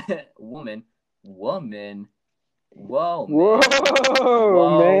 woman, whoa, man. Whoa,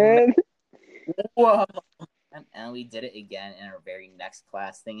 man. Whoa. And we did it again in our very next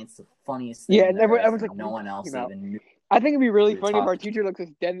class thing. It's the funniest thing. Yeah, and everyone's like, no one else even knew. I think it'd be really funny if our teacher looks us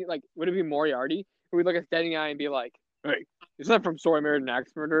dead, like, would it be Moriarty? Who would look us dead in the eye and be like, hey, isn't that from So I Married an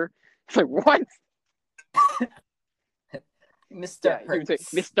Axe Murderer? It's like, what? Mr. Hurt. He would say,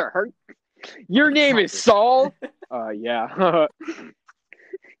 Mr. Hurt? Your name is Saul? Yeah.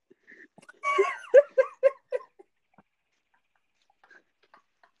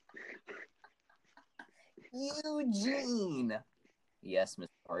 Eugene. Yes, Mr.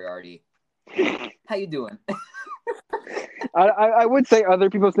 Moriarty. How you doing? I would say other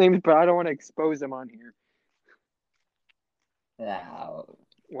people's names, but I don't want to expose them on here. No,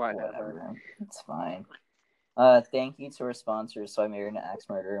 Whatever. It's fine. Thank you to our sponsors, So I Married an Axe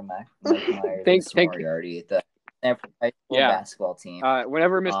Murderer, Mike Myers, Thank Mr. you. Moriarty, the Stanford High School Yeah. basketball team.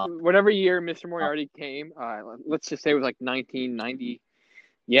 Whatever year Mr. Moriarty came, let's just say it was like 1990.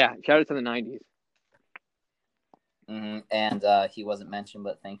 Yeah, shout out to the 90s. And he wasn't mentioned,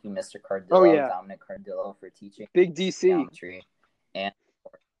 but thank you, Mr. Cardillo, Oh, yeah. Dominic Cardillo, for teaching Big DC. geometry and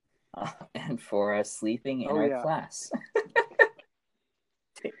for sleeping in our class.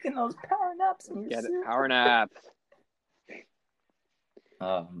 Taking those power naps in your Get it, suit. power naps.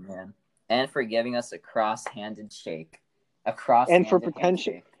 Oh man! And for giving us a cross-handed shake, And for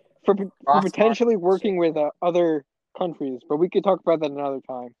potentially working with other countries, but we could talk about that another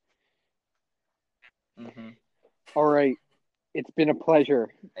time. All right, it's been a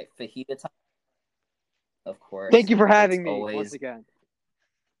pleasure. Right, fajita time. Of course. Thank you for having me always... once again.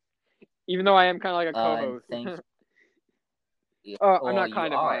 Even though I am kind of like a co-host. Thank you. I'm not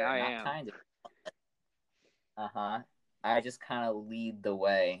kind of. I am. Kind of. I just kind of lead the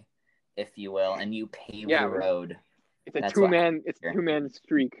way, if you will, and you pave the road. It's a two-man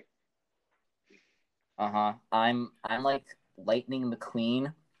streak. I'm like Lightning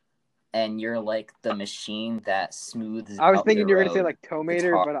McQueen, and you're like the machine that smooths. I was thinking you were gonna say like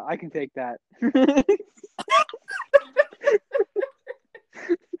Tomater, but I can take that.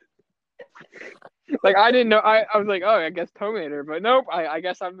 Like I didn't know. I was like, oh, I guess Tomater, but nope. I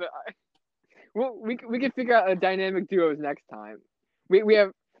guess I'm the. Well, we could figure out a dynamic duos next time. We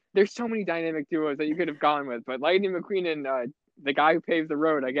have. There's so many dynamic duos that you could have gone with, but Lightning McQueen and the guy who paved the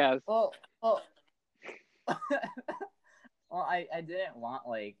road, I guess. Well, I didn't want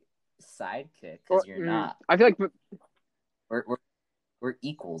like sidekick because you're not. I feel like we're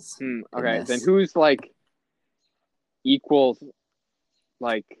equals. Okay, then who's like equals?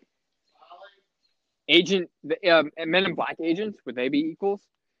 Like agent, Men in Black agents, would they be equals?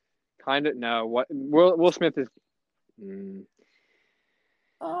 Kind of. No. What? Will Smith is.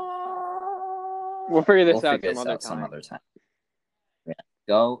 We'll figure this out some other time. Yeah.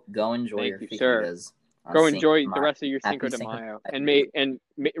 Go enjoy your fajitas. Go enjoy the rest of your Cinco de Mayo and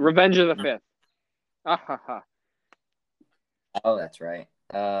Revenge of the 5th. Oh, that's right.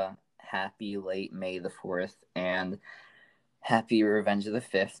 Happy late May the 4th and happy Revenge of the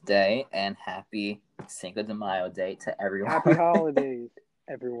 5th day and happy Cinco de Mayo day to everyone. Happy holidays,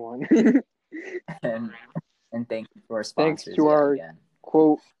 everyone. and thank you to our sponsors. Thanks to our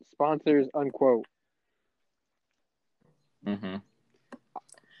quote sponsors unquote.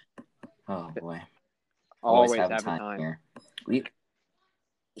 Oh boy. Always have a time.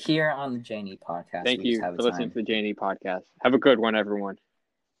 Here on the J&E podcast. Thank you for listening to the J&E podcast. Have a good one, everyone.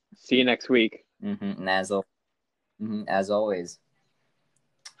 See you next week. And as always,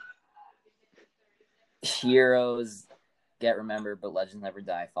 heroes get remembered, but legends never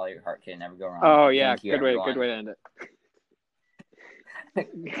die. Follow your heart, kid, never go wrong. Oh yeah, good way to end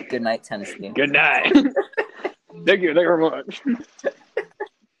it. Good night, Tennessee. Good night. Thank you very much.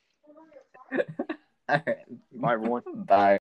 All right. Bye, everyone. Bye.